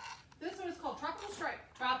 This one is called Tropical Stripe.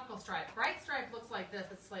 Tropical Stripe. Bright Stripe looks like this.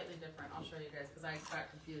 It's slightly different. I'll show you guys because I got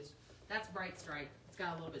confused. That's Bright Stripe. It's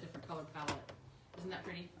got a little bit different color palette. Isn't that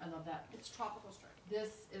pretty? I love that. It's Tropical Stripe.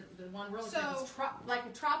 This is the one really good. It's like a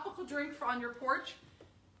tropical drink for on your porch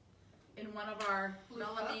in one of our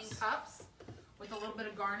melamine cups with a little bit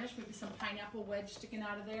of garnish, maybe some pineapple wedge sticking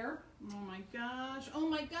out of there. Oh my gosh. Oh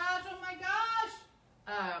my gosh. Oh my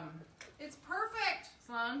gosh. It's perfect.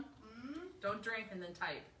 Sloane, don't drink and then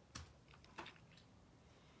type.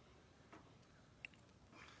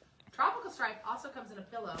 Tropical Stripe also comes in a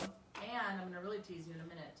pillow, and I'm going to really tease you in a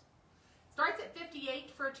minute. Starts at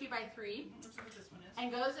 $58 for a 2x3, Let's see what this one is.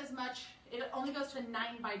 and goes as much. It only goes to a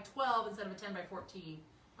 9x12 instead of a 10x14.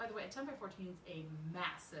 By the way, a 10x14 is a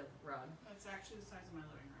massive rug. That's actually the size of my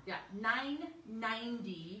living room. Yeah,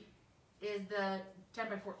 $9.90 is the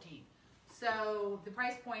 10x14. So the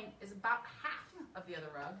price point is about half of the other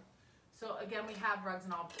rug. So again, we have rugs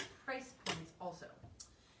in all price points also.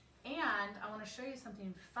 And I want to show you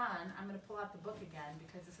something fun. I'm going to pull out the book again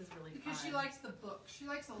because this is really fun. Because she likes the book. She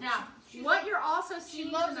likes a Now, what you're also she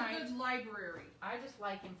seeing loves tonight, a good library. I just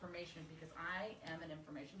like information because I am an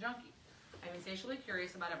information junkie. I'm insatiably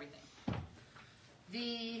curious about everything.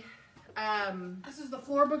 This is the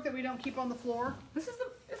floor book that we don't keep on the floor. This is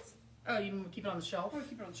oh, you want to keep it on the shelf? Oh, we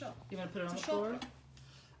keep it on the shelf. You want to put it on the It's a floor?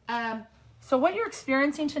 shelf. So what you're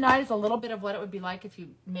experiencing tonight is a little bit of what it would be like if you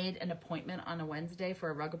made an appointment on a Wednesday for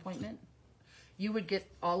a rug appointment. You would get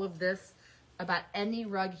all of this about any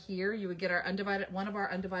rug here. You would get one of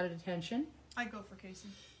our undivided attention. I go for Casey.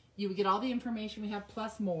 You would get all the information we have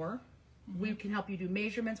plus more. We can help you do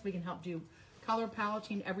measurements. We can help do color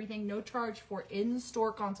paletting, everything. No charge for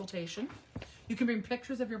in-store consultation. You can bring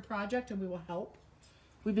pictures of your project and we will help.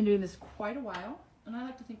 We've been doing this quite a while, and I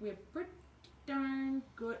like to think we have pretty darn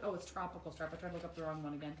good. Oh, it's Tropical Stripe. I tried to look up the wrong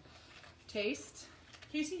one again. Taste.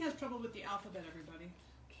 Casey has trouble with the alphabet, everybody.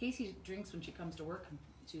 Casey drinks when she comes to work on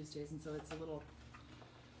Tuesdays, and so it's a little.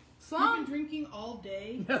 Sloane. You've been drinking all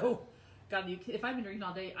day? No. God, if I'd been drinking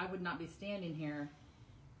all day, I would not be standing here.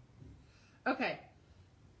 Okay.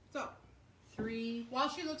 So, 3. while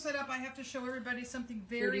she looks that up, I have to show everybody something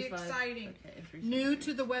very 35. exciting. Okay, New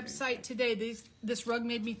to the website today. This rug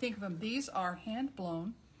made me think of them. These are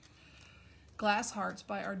hand-blown glass hearts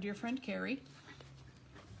by our dear friend Carrie.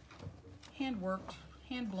 Hand-worked,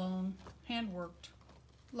 hand-blown, hand-worked.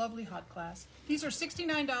 Lovely hot glass. These are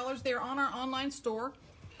 $69. They're on our online store.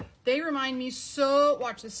 They remind me so...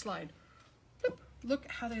 Watch this slide. Bloop. Look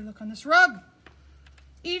how they look on this rug.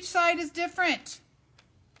 Each side is different.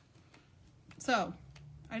 So,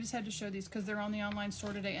 I just had to show these because they're on the online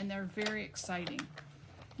store today and they're very exciting.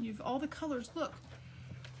 You've all the colors. Look.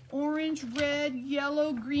 Orange, red,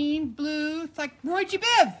 yellow, green, blue. It's like Roy G.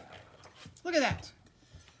 Biv. Look at that.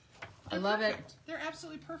 I love it. They're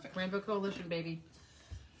absolutely perfect. Rainbow Coalition, baby.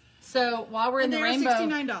 So while we're in the rainbow,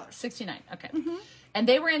 $69. $69. Okay. And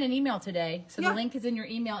they were in an email today, so Yeah. the link is in your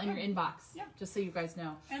email in your inbox. Yeah. Just so you guys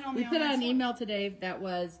know. And on we the put out online an store. email today that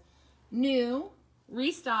was new,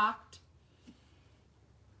 restocked,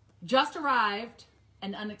 just arrived,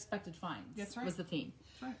 and unexpected finds. That's right. Was the theme.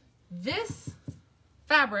 That's right. This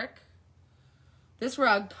fabric, this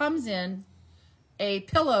rug comes in a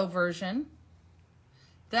pillow version.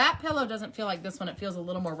 That pillow doesn't feel like this one. It feels a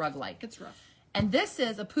little more rug-like. It's rough. And this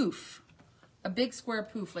is a poof, a big square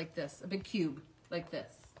poof like this, a big cube like this.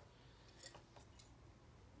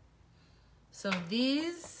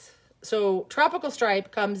 So Tropical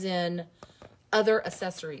Stripe comes in other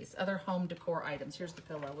accessories, other home decor items. Here's the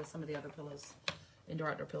pillow with some of the other pillows, indoor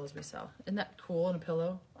outdoor pillows we sell. Isn't that cool in a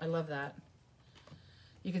pillow? I love that.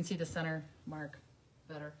 You can see the center mark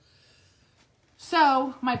better.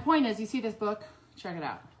 So my point is, you see this book? Check it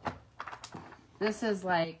out. This is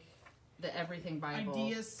like the Everything Bible.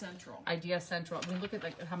 Ideas Central. Idea Central. I mean, look at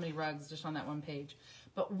like how many rugs just on that one page.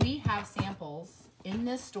 But we have samples in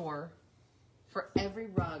this store for every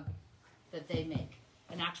rug that they make.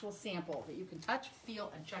 An actual sample that you can touch,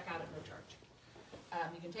 feel, and check out at no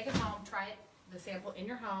charge. You can take it home, try it, the sample in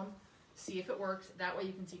your home, see if it works. That way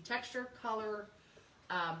you can see texture, color,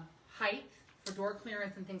 height for door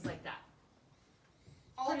clearance and things like that.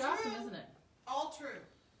 All Pretty true. awesome, isn't it? All true.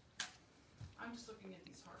 I'm just looking at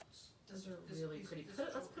these hearts. Those are really pretty.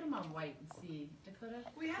 Let's put them on white and see. Dakota?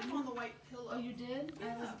 We have them on the white pillow. Oh, you did?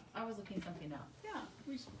 Yeah. I was looking something up. Yeah,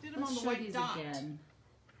 we did them Let's on the show white these dot. again.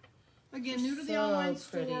 Again, new to the So online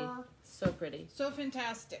pretty. store. So pretty. So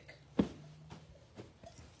fantastic.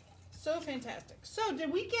 So fantastic. So,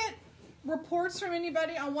 did we get reports from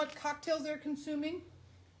anybody on what cocktails they're consuming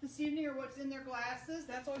this evening or what's in their glasses?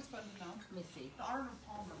 That's always fun to know. Let me see. The Arnold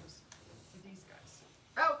Palmers for these guys.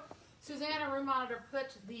 Oh, Susanna, room monitor,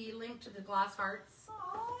 put the link to the glass hearts.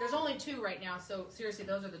 Aww. There's only 2 right now, so seriously,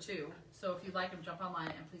 those are the 2. So if you like them, jump online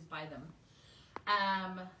and please buy them.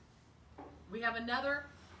 We have another,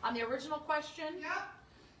 on the original question,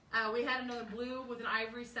 Yep. we had another blue with an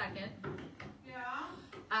ivory second.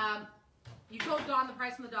 Yeah. You told Dawn the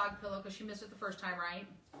price on the dog pillow because she missed it the first time, right?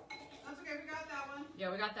 That's okay, we got that one.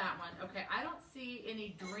 Yeah, we got that one. Okay, I don't see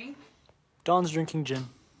any drink. Dawn's drinking gin.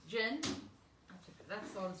 Gin?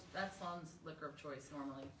 That's Sloane's liquor of choice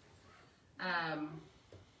normally.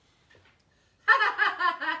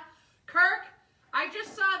 Kirk, I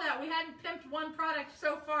just saw that. We hadn't pimped one product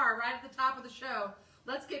so far right at the top of the show.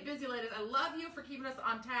 Let's get busy, ladies. I love you for keeping us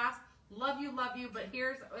on task. Love you, but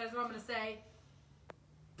here's what I'm going to say.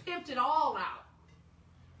 Pimped it all out.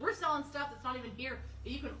 We're selling stuff that's not even here that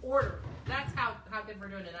you can order. That's how good we're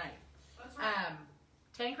doing tonight. That's right.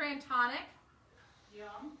 10 grand tonic.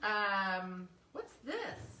 Yum. What's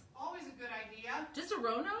this? Always a good idea. Just a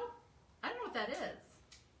Rono? I don't know what that is.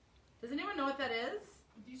 Does anyone know what that is?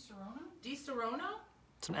 Di Serono? Di Serono?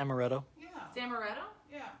 It's an amaretto. Yeah. It's amaretto?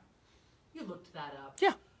 Yeah. You looked that up.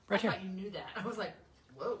 Yeah, right here. I thought you knew that. I was like,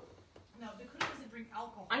 whoa. No, Dakota doesn't drink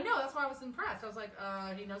alcohol. I know, that's why I was impressed. I was like,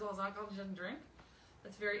 he knows all his alcohol, he doesn't drink?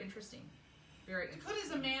 That's very interesting. Very interesting.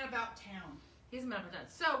 Dakota's a man about town. He's a man about town.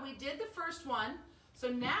 So we did the first one. So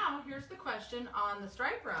now, here's the question on the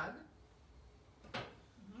stripe rug.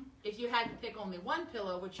 If you had to pick only one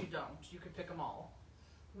pillow, which you don't, you could pick them all.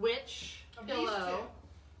 Which pillow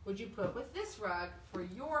would you put with this rug for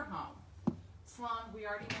your home? Sloane, we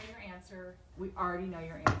already know your answer. We already know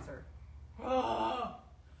your answer. Oh.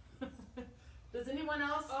 Does anyone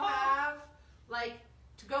else have, like,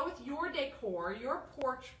 to go with your decor, your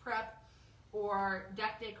porch prep or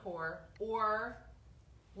deck decor, or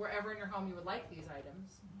wherever in your home you would like these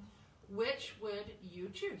items, which would you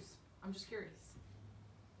choose? I'm just curious.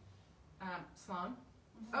 Sloane?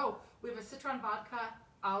 Oh, we have a citron vodka,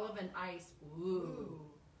 olive, and ice. Ooh.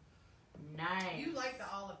 Nice. You like the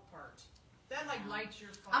olive part. That like lights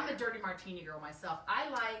your fire. I'm a dirty martini girl myself. I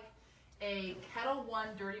like a Kettle One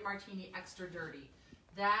dirty martini extra dirty.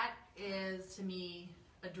 That is, to me,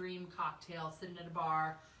 a dream cocktail, sitting at a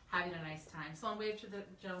bar, having a nice time. Sloane, wave to the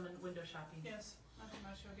gentleman window shopping. Yes. Nothing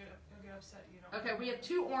much. He'll get upset. You don't. Okay, we have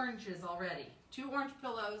 2 oranges already. 2 orange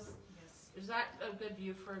pillows. Yes. Is that a good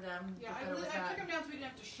view for them? Yeah, I took them down so we didn't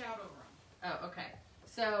have to shout over them. Oh, okay.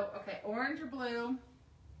 So, okay, orange or blue?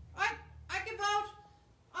 I can vote.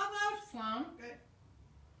 I'll vote. Sloane? Okay.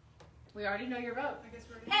 We already know your vote. I guess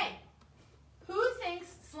we're ready. Hey, who thinks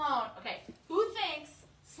Sloane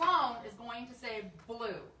is going to say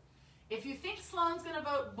blue? If you think Sloane's going to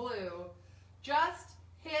vote blue, just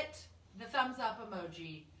hit the thumbs up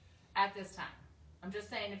emoji at this time. I'm just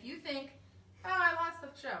saying, if you think, oh, I lost the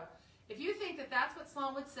show. If you think that that's what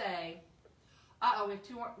Sloane would say,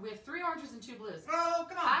 we have 3 oranges and 2 blues. Oh,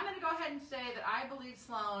 come on. I'm going to go ahead and say that I believe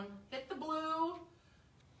Sloane hit the blue.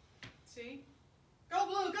 See? Go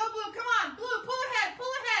blue, come on, blue, pull ahead.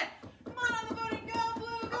 Come on the voting, go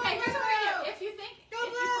blue, go Okay, blue. here's what we're gonna do. If you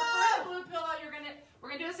prefer the blue pillow, we're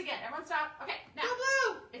gonna do this again. Everyone stop. Okay, now. Go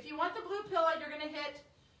blue. If you want the blue pillow, you're gonna hit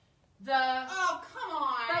the oh, come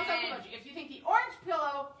on. thumbs up emoji. If you think the orange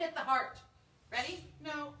pillow, hit the heart. Ready?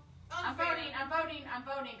 No. Unfair. I'm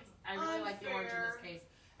voting because I really like the orange in this case.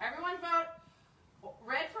 Everyone vote.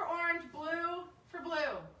 Red for orange, blue for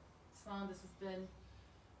blue. Sloane, this has been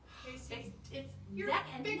Casey, it's you're neck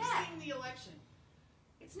and fixing neck. the election.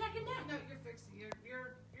 It's neck and neck. No, you're fixing. You're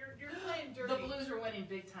playing dirty. The Blues are winning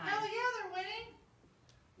big time. Hell yeah, they're winning.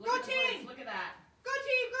 Look Go at the team! Blues. Look at that. Go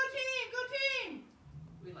team! Go team! Go team!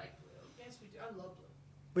 We like blue. Yes, we do. I love blue.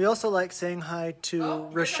 We also like saying hi to Oh,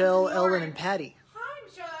 here Rochelle, comes the Ellen, orange. and Patty. Hi,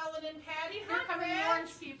 Michelle, Ellen, and Patty. Here Hi, come the friends.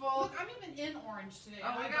 orange people. Look, I'm even in orange today.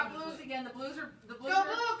 Oh, we got blues again. The blues are Go blue! Come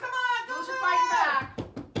on! Go Blues blue! are fighting back.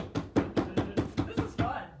 This is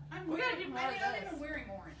fun. We gotta do more of I'm this. even wearing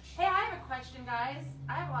orange. Hey, I have a question, guys.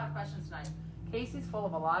 I have a lot of questions tonight. Casey's full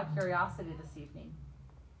of a lot of curiosity this evening.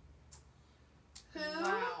 Who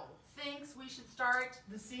thinks we should start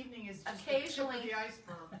This evening is just occasionally the tip of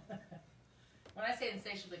the iceberg. When I say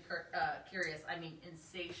insatiably curious, I mean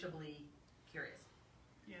insatiably curious.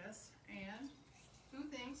 Yes, and who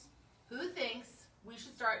thinks? Who thinks we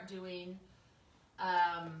should start doing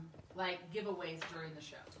like giveaways during the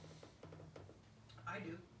show? I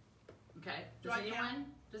do. Okay. Do I count?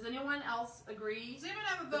 Does anyone else agree Does anyone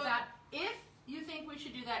have a with vote? that? If you think we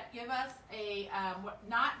should do that, give us a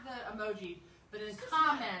not the emoji, but in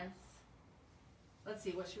comments. Let's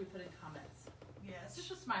see. What should we put in comments? Yes.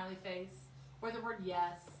 Just a smiley face, or the word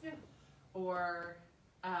yes, or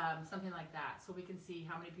something like that, so we can see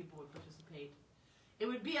how many people would participate It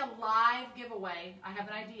would be a live giveaway. I have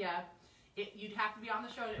an idea. You'd have to be on the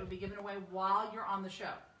show, and it would be given away while you're on the show,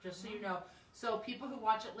 just so you know. So people who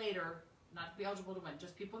watch it later, not to be eligible to win,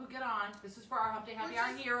 just people who get on. This is for our Humpday Happy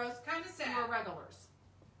Hour heroes, kind of sad. Who are regulars.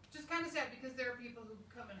 Just kind of sad because there are people who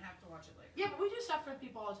come and have to watch it later. Yeah, but we do stuff for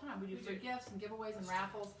people all the time. We do free gifts and giveaways and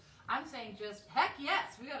raffles. I'm saying just heck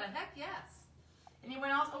yes. We got a heck yes. Anyone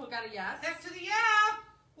else? Oh, we got a yes. Heck to the yeah.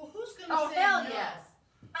 Well, who's gonna say hell no? yes.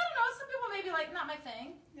 I don't know. Some people may be like, not my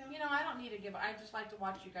thing. Yeah. You know, I don't need a give. I just like to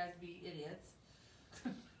watch you guys be idiots.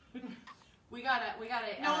 we got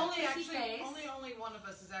a no, only one of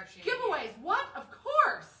us is actually giveaways. What? Of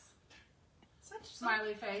course. Such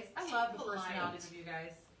smiley face. I love the personalities of you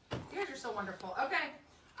guys. You guys are so wonderful. Okay,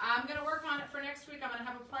 I'm gonna work on it for next week. I'm gonna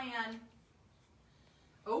have a plan.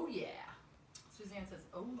 Oh yeah. Suzanne says,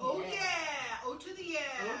 oh yeah. Oh yeah. Oh to the yeah.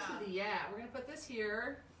 Oh to the yeah. We're gonna put this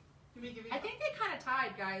here. Give you I think they kind of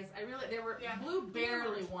tied, guys. Blue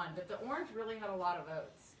barely won, but the orange really had a lot of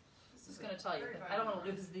votes. Just gonna tell you, I don't want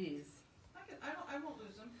to lose these. I won't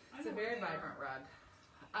lose them. It's a very vibrant rug.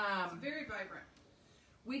 It's very vibrant.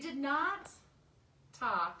 We did not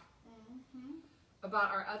talk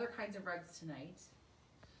about our other kinds of rugs tonight.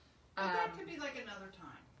 But that could be like another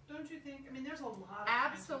time, don't you think? I mean, there's a lot of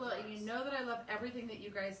absolutely. You know that I love everything that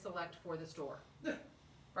you guys select for the store.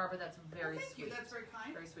 Barbara, that's very sweet. That's very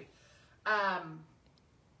kind. Very sweet.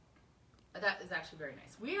 That is actually very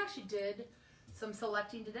nice. We actually did some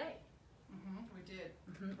selecting today. We did.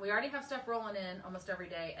 We already have stuff rolling in almost every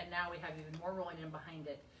day, and now we have even more rolling in behind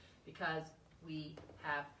it because we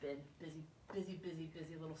have been busy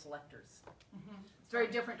little selectors. It's very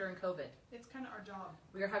different during COVID. It's kind of our job.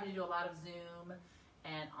 We are having to do a lot of Zoom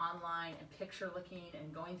and online and picture looking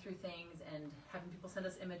and going through things and having people send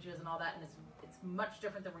us images and all that, and it's much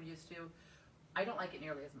different than we're used to. I don't like it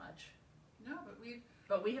nearly as much. No,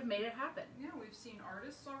 but we have made it happen. Yeah, we've seen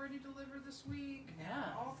artists already deliver this week.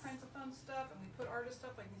 Yeah. All kinds of fun stuff, and we put artist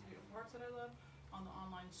stuff like these beautiful hearts that I love on the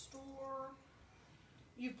online store.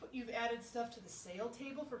 You've added stuff to the sale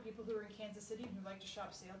table for people who are in Kansas City and who like to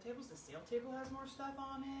shop sale tables. The sale table has more stuff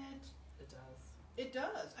on it. It does. It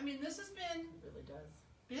does. I mean, this has been It really does.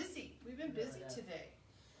 busy. We've been busy today.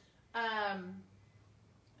 And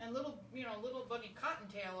little bunny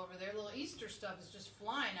Cottontail over there, little Easter stuff is just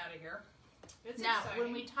flying out of here. It's exciting.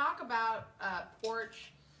 When we talk about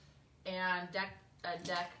porch and deck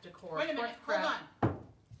decor, wait a minute, prep,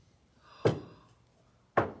 hold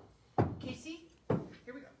on. Casey,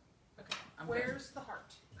 here we go. Okay, where's the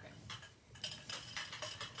heart? Okay.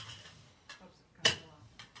 Oops, it kind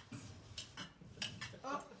of fell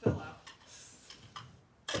out. Oh, it fell out.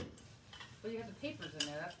 Well, you have the papers in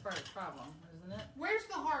there. That's part of the problem, isn't it? Where's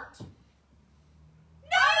the heart?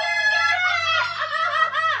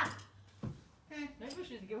 Maybe we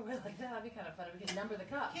should give away like that. That'd be kind of fun. We could number the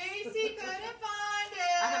cups. Casey couldn't find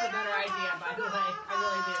it. I have a better idea, by the way. I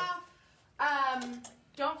really do.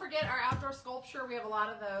 Don't forget our outdoor sculpture. We have a lot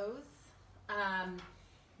of those.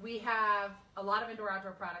 We have a lot of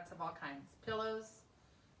indoor-outdoor products of all kinds. Pillows,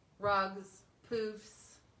 rugs,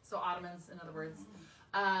 poofs, so ottomans, in other words.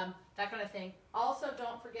 That kind of thing. Also,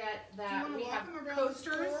 don't forget that we have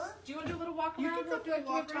coasters. Do you want to do a little walk around? You can do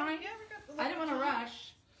we have time? Yeah, we got I didn't want to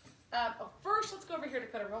rush. First, let's go over here to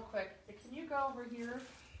Dakota real quick. Can you go over here?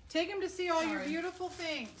 Take him to see all your beautiful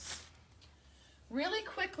things. Really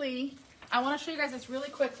quickly, I want to show you guys this really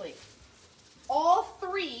quickly. All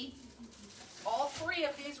three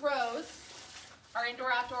of these rows are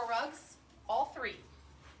indoor-outdoor rugs. All three.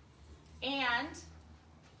 And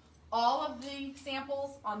all of the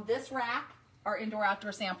samples on this rack are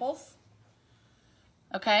indoor-outdoor samples.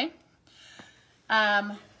 Okay?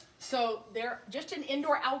 So they're just in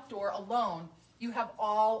indoor-outdoor alone, you have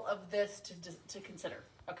all of this to consider,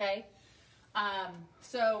 okay?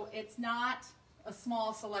 So it's not a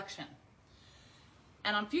small selection.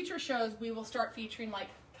 And on future shows, we will start featuring like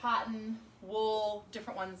cotton, wool,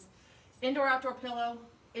 different ones. Indoor-outdoor pillow,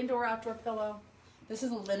 indoor-outdoor pillow. This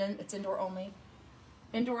is a linen, it's indoor only.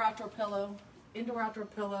 Indoor-outdoor pillow, indoor-outdoor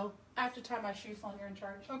pillow. I have to tie my shoes on, you're in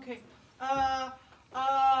charge. Okay. Come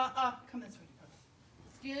this way.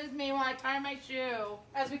 Excuse me while I tie my shoe.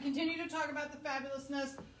 As we continue to talk about the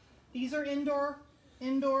fabulousness, these are indoor.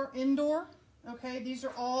 Okay, these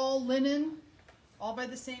are all linen, all by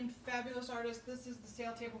the same fabulous artist. This is the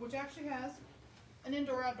sale table, which actually has an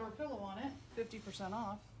indoor-outdoor pillow on it, 50%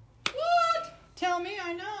 off. What? Tell me,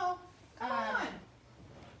 I know. Come on.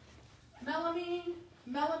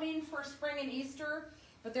 Melamine for spring and Easter,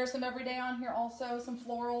 but there's some everyday on here also, some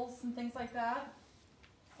florals and things like that.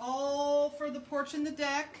 All for the porch and the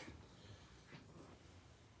deck.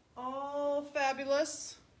 All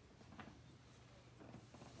fabulous.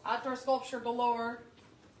 Outdoor sculpture galore.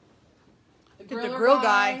 The grill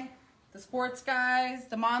guy. The sports guys,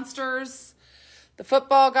 the monsters, the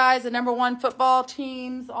football guys, the #1 football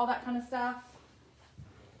teams, all that kind of stuff.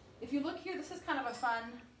 If you look here, this is kind of a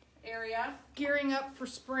fun area. Gearing up for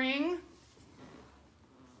spring.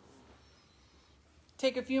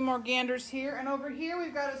 Take a few more ganders here. And over here,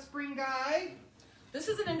 we've got a spring guy. This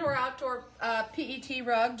is an indoor-outdoor PET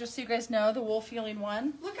rug, just so you guys know, the wool-feeling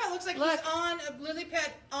one. Look how it looks like he's on a lily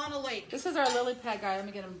pad on a lake. This is our lily pad guy. Let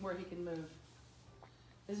me get him where he can move.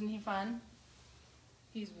 Isn't he fun?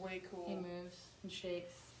 He's way cool. He moves and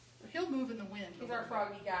shakes. He'll move in the wind. He's our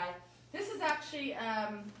froggy guy. This is actually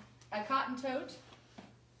a cotton tote.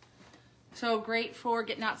 So great for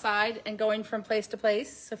getting outside and going from place to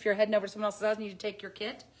place. So if you're heading over to someone else's house and you need to take your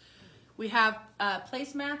kit. We have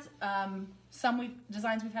placemats, some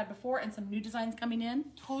designs we've had before and some new designs coming in.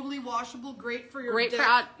 Totally washable, great for your great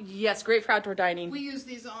deck. Yes, great for outdoor dining. We use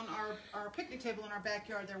these on our picnic table in our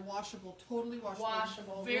backyard. They're washable, totally washable.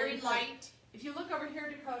 Washable. Very light. If you look over here,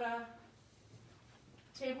 Dakota,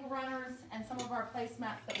 table runners and some of our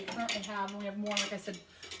placemats that we currently have, and we have more, like I said,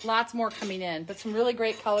 lots more coming in, but some really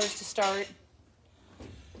great colors to start.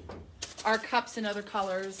 Our cups in other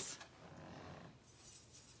colors.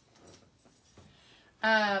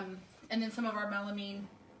 And then some of our melamine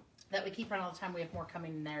that we keep around all the time. We have more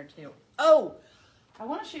coming in there too. Oh, I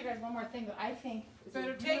want to show you guys one more thing that I think is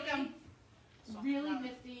really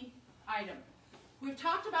nifty item. We've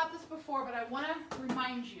talked about this before, but I want to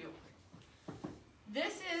remind you.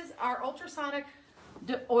 This is our ultrasonic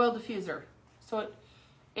oil diffuser. So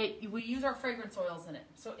we use our fragrance oils in it.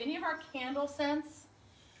 So any of our candle scents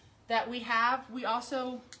that we have, we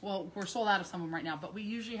also, well, we're sold out of some of them right now, but we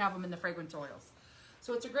usually have them in the fragrance oils.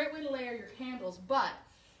 So it's a great way to layer your candles, but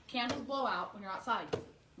candles blow out when you're outside,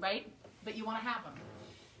 right? But you want to have them.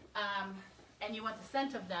 And you want the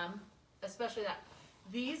scent of them, especially that.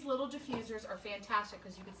 These little diffusers are fantastic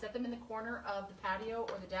because you can set them in the corner of the patio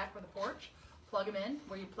or the deck or the porch, plug them in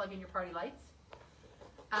where you plug in your party lights.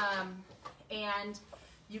 And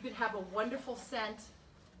you could have a wonderful scent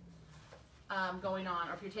going on.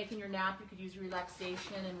 Or if you're taking your nap, you could use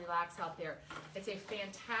relaxation and relax out there. It's a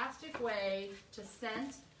fantastic way to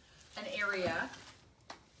scent an area.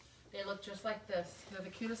 They look just like this. They're the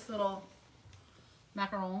cutest little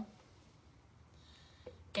macaron.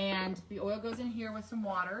 And the oil goes in here with some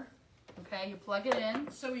water. Okay, you plug it in.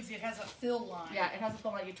 So easy. It has a fill line. Yeah, it has a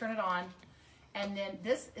fill line. You turn it on. And then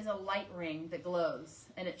this is a light ring that glows.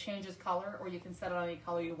 And it changes color, or you can set it on any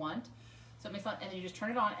color you want. So it makes it, and then you just turn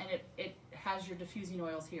it on, and it has your diffusing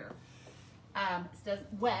oils here. It's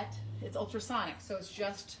wet. It's ultrasonic, so it's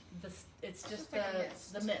just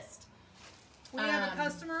the mist. We have a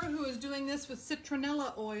customer who is doing this with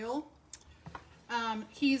citronella oil.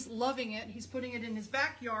 He's loving it. He's putting it in his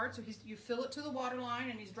backyard, so you fill it to the water line,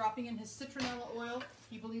 and he's dropping in his citronella oil.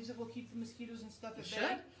 He believes it will keep the mosquitoes and stuff at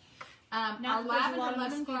bay. Our lavender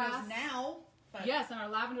lemongrass now. Yes, and our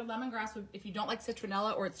lavender lemongrass, if you don't like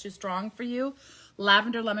citronella or it's too strong for you,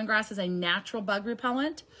 lavender lemongrass is a natural bug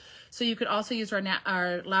repellent. So you could also use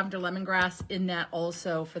our lavender lemongrass in that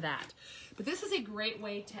also for that. But this is a great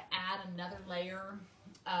way to add another layer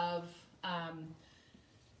of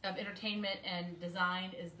entertainment and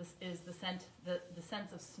design is the scent, the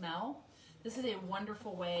sense of smell. This is a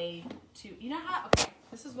wonderful way to, you know how, okay,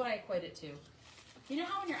 this is what I equate it to. You know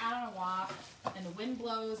how when you're out on a walk and the wind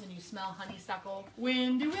blows and you smell honeysuckle?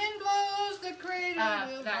 Windy wind blows the cradle. I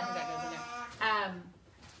think that goes in there.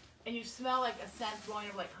 And you smell like a scent blowing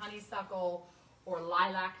of like honeysuckle or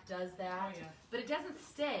lilac does that. Oh, yeah. But it doesn't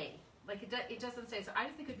stay. Like it doesn't stay. So I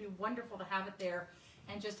just think it'd be wonderful to have it there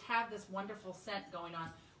and just have this wonderful scent going on.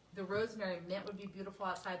 The rosemary mint would be beautiful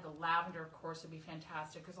outside. The lavender, of course, would be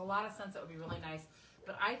fantastic. There's a lot of scents that would be really nice.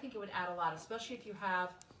 But I think it would add a lot, especially if you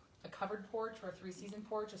have a covered porch or a 3-season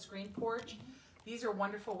porch, a screened porch. These are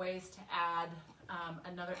wonderful ways to add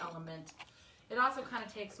another element. It also kind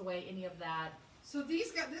of takes away any of that. So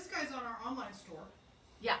this guy's on our online store.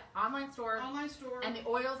 Yeah, online store. Online store. And the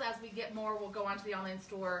oils, as we get more, will go onto the online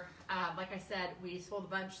store. Like I said, we sold a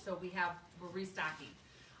bunch, so we're restocking.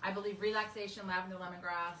 I believe relaxation, lavender,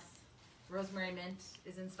 lemongrass, rosemary mint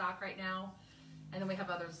is in stock right now, and then we have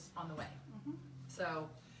others on the way. So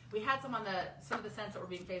we had some of the scents that were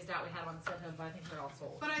being phased out. We had them on the scent, but I think they're all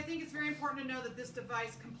sold. But I think it's very important to know that this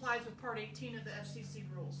device complies with Part 18 of the FCC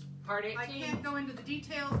rules. Part 18. I can't go into the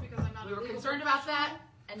details because I'm not. We were concerned about that,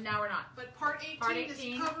 and now we're not. But Part 18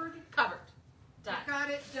 is covered. Covered. Done. We got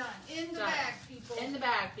it done. In the bag, people. In the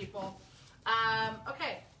bag, people.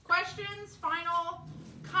 Okay. Questions? Final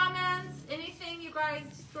comments? Anything you guys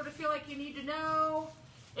sort of feel like you need to know?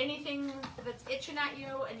 anything that's itching at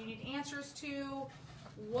you and you need answers to,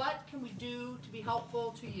 what can we do to be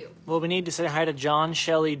helpful to you? Well, we need to say hi to John,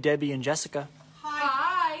 Shelly, Debbie, and Jessica.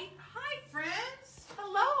 Hi. Hi, friends.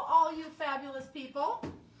 Hello, all you fabulous people.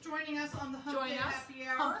 Joining us on the Humpday Happy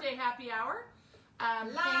Hour. Humpday Happy Hour.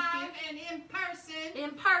 Live and in person.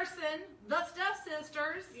 In person, the Stuff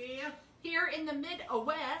Sisters. Yeah. Here in the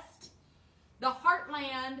Mid-West, the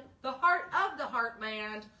heartland, the heart of the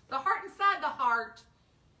heartland, the heart inside the heart,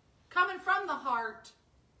 coming from the heart.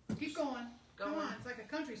 Keep going. Come on, it's like a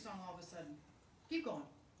country song all of a sudden. Keep going.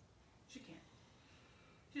 She can't.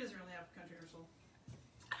 She doesn't really have a country in her soul.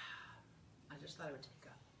 I just thought I would take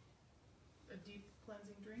a deep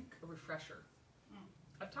cleansing drink. A refresher.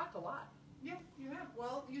 I've talked a lot. Yeah, you have.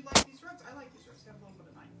 Well, you like these rugs. I like these rugs. Have a little bit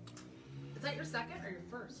of mine. Is that your second or your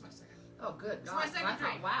first? It's my second. Oh, good. It's my second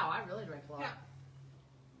drink. Wow, I really drank a lot. Yeah.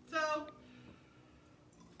 So,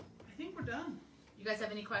 I think we're done. You guys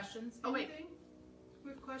have any questions? Oh, wait. We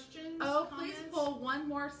have questions? Oh, comments? please pull one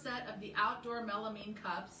more set of the outdoor melamine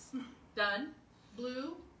cups. Done.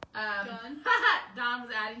 Blue. Done. Don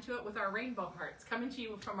was adding to it with our rainbow hearts. Coming to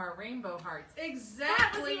you from our rainbow hearts.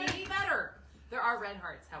 Exactly. That was even better. There are red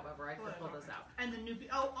hearts, however. I could pull those out. And the new,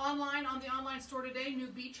 on the online store today, new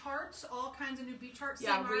beach hearts. All kinds of new beach hearts.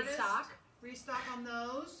 Yeah, restock. Restock on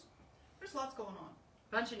those. There's lots going on.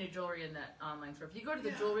 Bunch of new jewelry in that online store. If you go to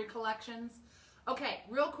the jewelry collections. Okay,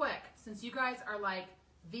 real quick, since you guys are like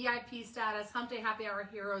VIP status, Humpday Happy Hour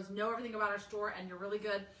heroes, know everything about our store, and you're really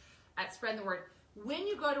good at spreading the word. When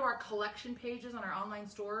you go to our collection pages on our online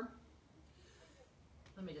store,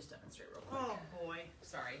 let me just demonstrate real quick. Oh boy.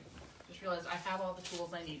 Sorry. Just realized I have all the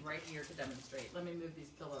tools I need right here to demonstrate. Let me move these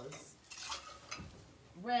pillows.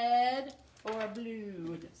 Red or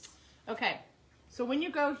blue? Okay, so when you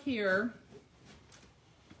go here,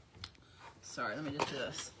 sorry, let me just do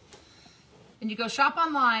this. And you go shop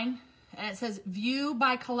online, and it says view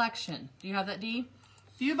by collection. Do you have that, Dee?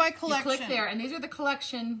 View by collection. You click there, and these are the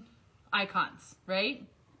collection icons, right?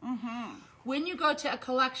 Mm-hmm. When you go to a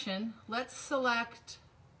collection, let's select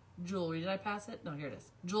jewelry. Did I pass it? No, here it is.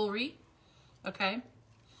 Jewelry. Okay.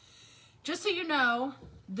 Just so you know,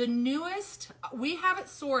 the newest, we have it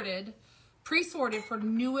sorted, pre-sorted for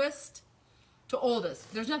newest to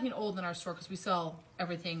oldest. There's nothing old in our store because we sell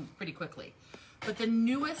everything pretty quickly. But the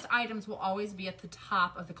newest items will always be at the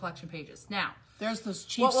top of the collection pages. Now, there's those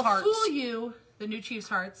Chiefs hearts. What will fool you, the new Chiefs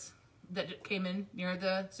hearts that came in near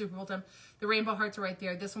the Super Bowl time, the rainbow hearts are right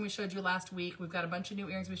there. This one we showed you last week. We've got a bunch of new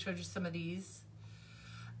earrings. We showed you some of these.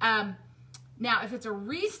 Now, if it's a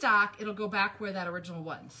restock, it'll go back where that original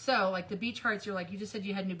one. So, like the beach hearts, you're like, you just said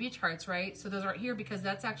you had new beach hearts, right? So those aren't here because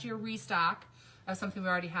that's actually a restock of something we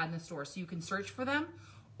already had in the store. So you can search for them,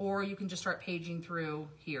 or you can just start paging through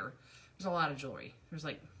here. There's a lot of jewelry. There's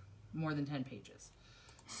like more than 10 pages.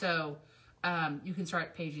 So you can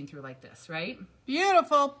start paging through like this, right?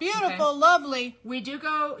 Beautiful, beautiful, okay. Lovely. We do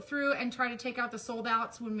go through and try to take out the sold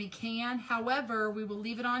outs when we can. However, we will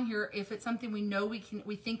leave it on here if it's something we know we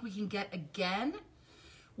think we can get again.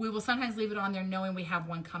 We will sometimes leave it on there knowing we have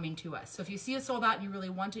one coming to us. So if you see a sold out and you really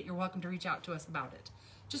want it, you're welcome to reach out to us about it.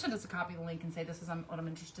 Just send us a copy of the link and say this is what I'm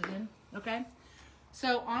interested in, okay?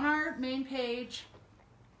 So on our main page,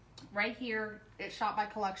 right here, it's shop by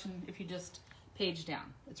collection. If you just page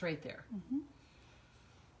down, it's right there. Mm-hmm.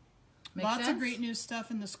 Lots of great new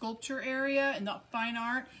stuff in the sculpture area and the fine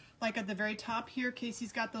art. Like at the very top here,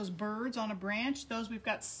 Casey's got those birds on a branch. Those we've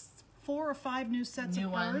got 4 or 5 new sets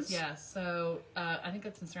of birds. Yeah. So I think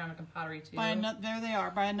that's in ceramic and pottery too. There they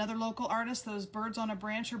are. By another local artist. Those birds on a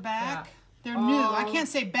branch are back. Yeah. They're new. I can't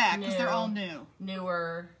say back because they're all new.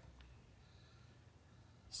 Newer.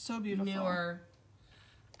 So beautiful. Newer.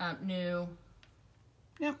 New.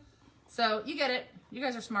 Yep. So you get it. You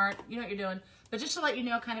guys are smart. You know what you're doing. But just to let you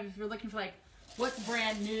know, kind of, if you're looking for like what's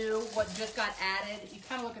brand new, what just got added, you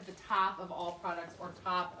kind of look at the top of all products or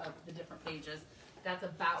top of the different pages. That's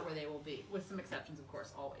about where they will be, with some exceptions, of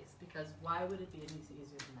course, always. Because why would it be any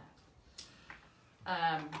easier than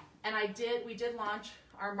that? And we did launch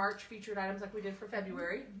our March featured items like we did for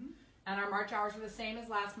February. Mm-hmm. And our March hours are the same as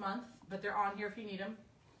last month, but they're on here if you need them.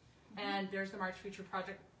 Mm-hmm. And there's the March featured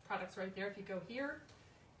products right there. If you go here,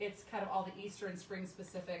 it's kind of all the Easter and spring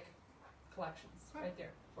specific collections right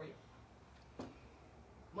there for you.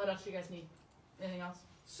 What else do you guys need? Anything else?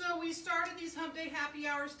 So we started these Humpday Happy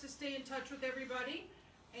Hours to stay in touch with everybody,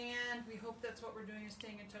 and we hope that's what we're doing is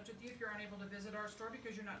staying in touch with you. If you're unable to visit our store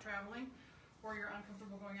because you're not traveling or you're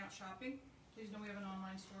uncomfortable going out shopping, please know we have an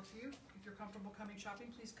online store for you. If you're comfortable coming shopping,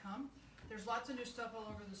 please come. There's lots of new stuff all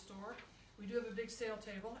over the store. We do have a big sale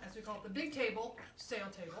table, as we call it, the big table, sale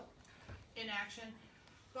table, in action.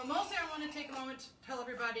 But mostly I want to take a moment to tell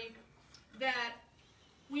everybody that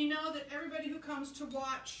we know that everybody who comes to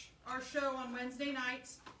watch our show on Wednesday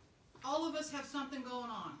nights, all of us have something going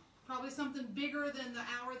on. Probably something bigger than the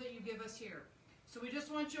hour that you give us here. So we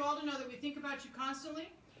just want you all to know that we think about you constantly.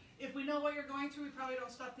 If we know what you're going through, we probably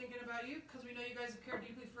don't stop thinking about you because we know you guys have cared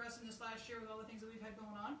deeply for us in this last year with all the things that we've had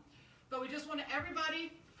going on. But we just want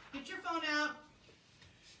everybody, get your phone out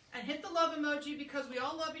and hit the love emoji because we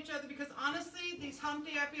all love each other, because honestly, these Humpday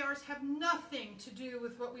happy hours have nothing to do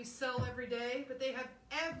with what we sell every day, but they have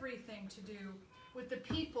everything to do with the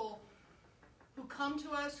people who come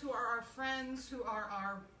to us, who are our friends, who are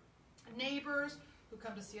our neighbors, who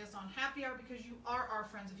come to see us on happy hour because you are our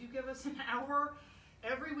friends. If you give us an hour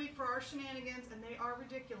every week for our shenanigans, and they are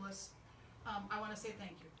ridiculous, I want to say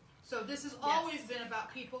thank you. So this has always been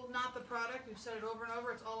about people, not the product. We've said it over and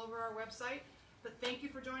over. It's all over our website. But thank you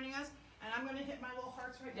for joining us. And I'm going to hit my little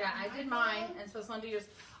hearts right now. Yeah, I did mine. And so Sloane, do yours.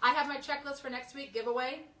 I have my checklist for next week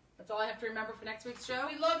giveaway. That's all I have to remember for next week's show.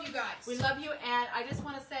 We love you guys. We love you. And I just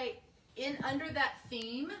want to say, under that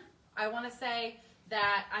theme, I want to say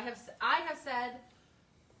that I have said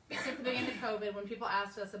since the beginning of COVID, when people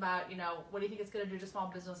asked us about, you know, what do you think it's going to do to small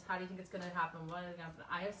business? How do you think it's going to happen? What is going to happen?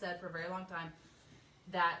 I have said for a very long time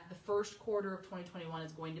that the first quarter of 2021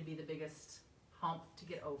 is going to be the biggest hump to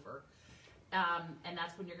get over. And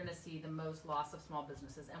that's when you're going to see the most loss of small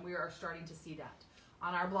businesses. And we are starting to see that.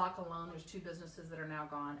 On our block alone, there's 2 businesses that are now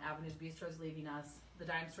gone. Avenues Bistro is leaving us. The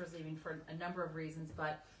Dime Store is leaving for a number of reasons,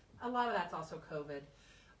 but a lot of that's also COVID.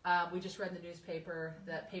 We just read in the newspaper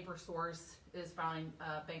that Paper Source is filing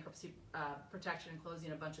bankruptcy protection and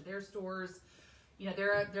closing a bunch of their stores. You know,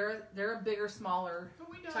 they're a bigger, smaller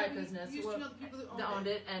type business. We used to know the people that owned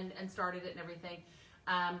it and started it and everything.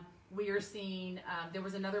 We are seeing, there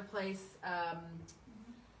was another place,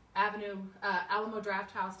 Alamo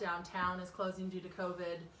Draft House downtown is closing due to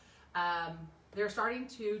COVID. They're starting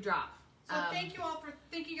to drop. So thank you all for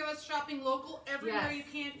thinking of us shopping local everywhere you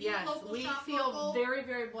can. Yes, Local, we shop feel local. very,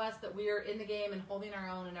 very blessed that we are in the game and holding our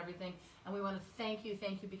own and everything. And we want to thank you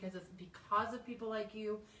because it's because of people like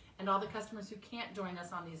you and all the customers who can't join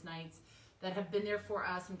us on these nights that have been there for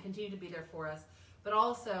us and continue to be there for us. But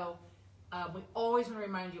also, we always want to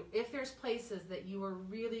remind you, if there's places that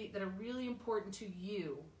are really important to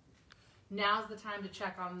you, now's the time to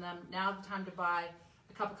check on them. Now's the time to buy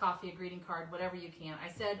a cup of coffee, a greeting card, whatever you can.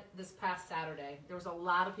 I said this past Saturday, there was a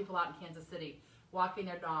lot of people out in Kansas City walking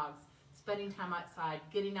their dogs, spending time outside,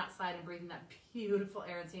 getting outside and breathing that beautiful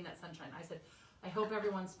air and seeing that sunshine. I said, I hope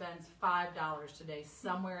everyone spends $5 today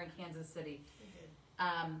somewhere in Kansas City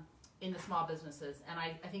in the small businesses. And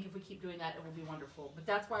I think if we keep doing that, it will be wonderful. But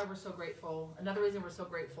that's why we're so grateful. Another reason we're so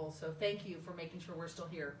grateful. So thank you for making sure we're still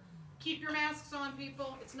here. Keep your masks on,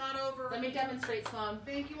 people. It's not over. Let me demonstrate, Sloane.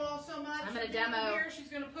 Thank you all so much. I'm going to demo. Here. She's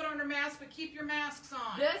going to put on her mask, but keep your masks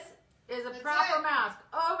on. This is a proper mask.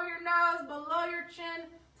 Over your nose, below your chin,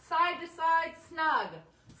 side to side, snug.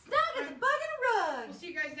 Snug as a bug in a rug. We'll see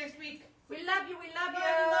you guys next week. We love you. We love you.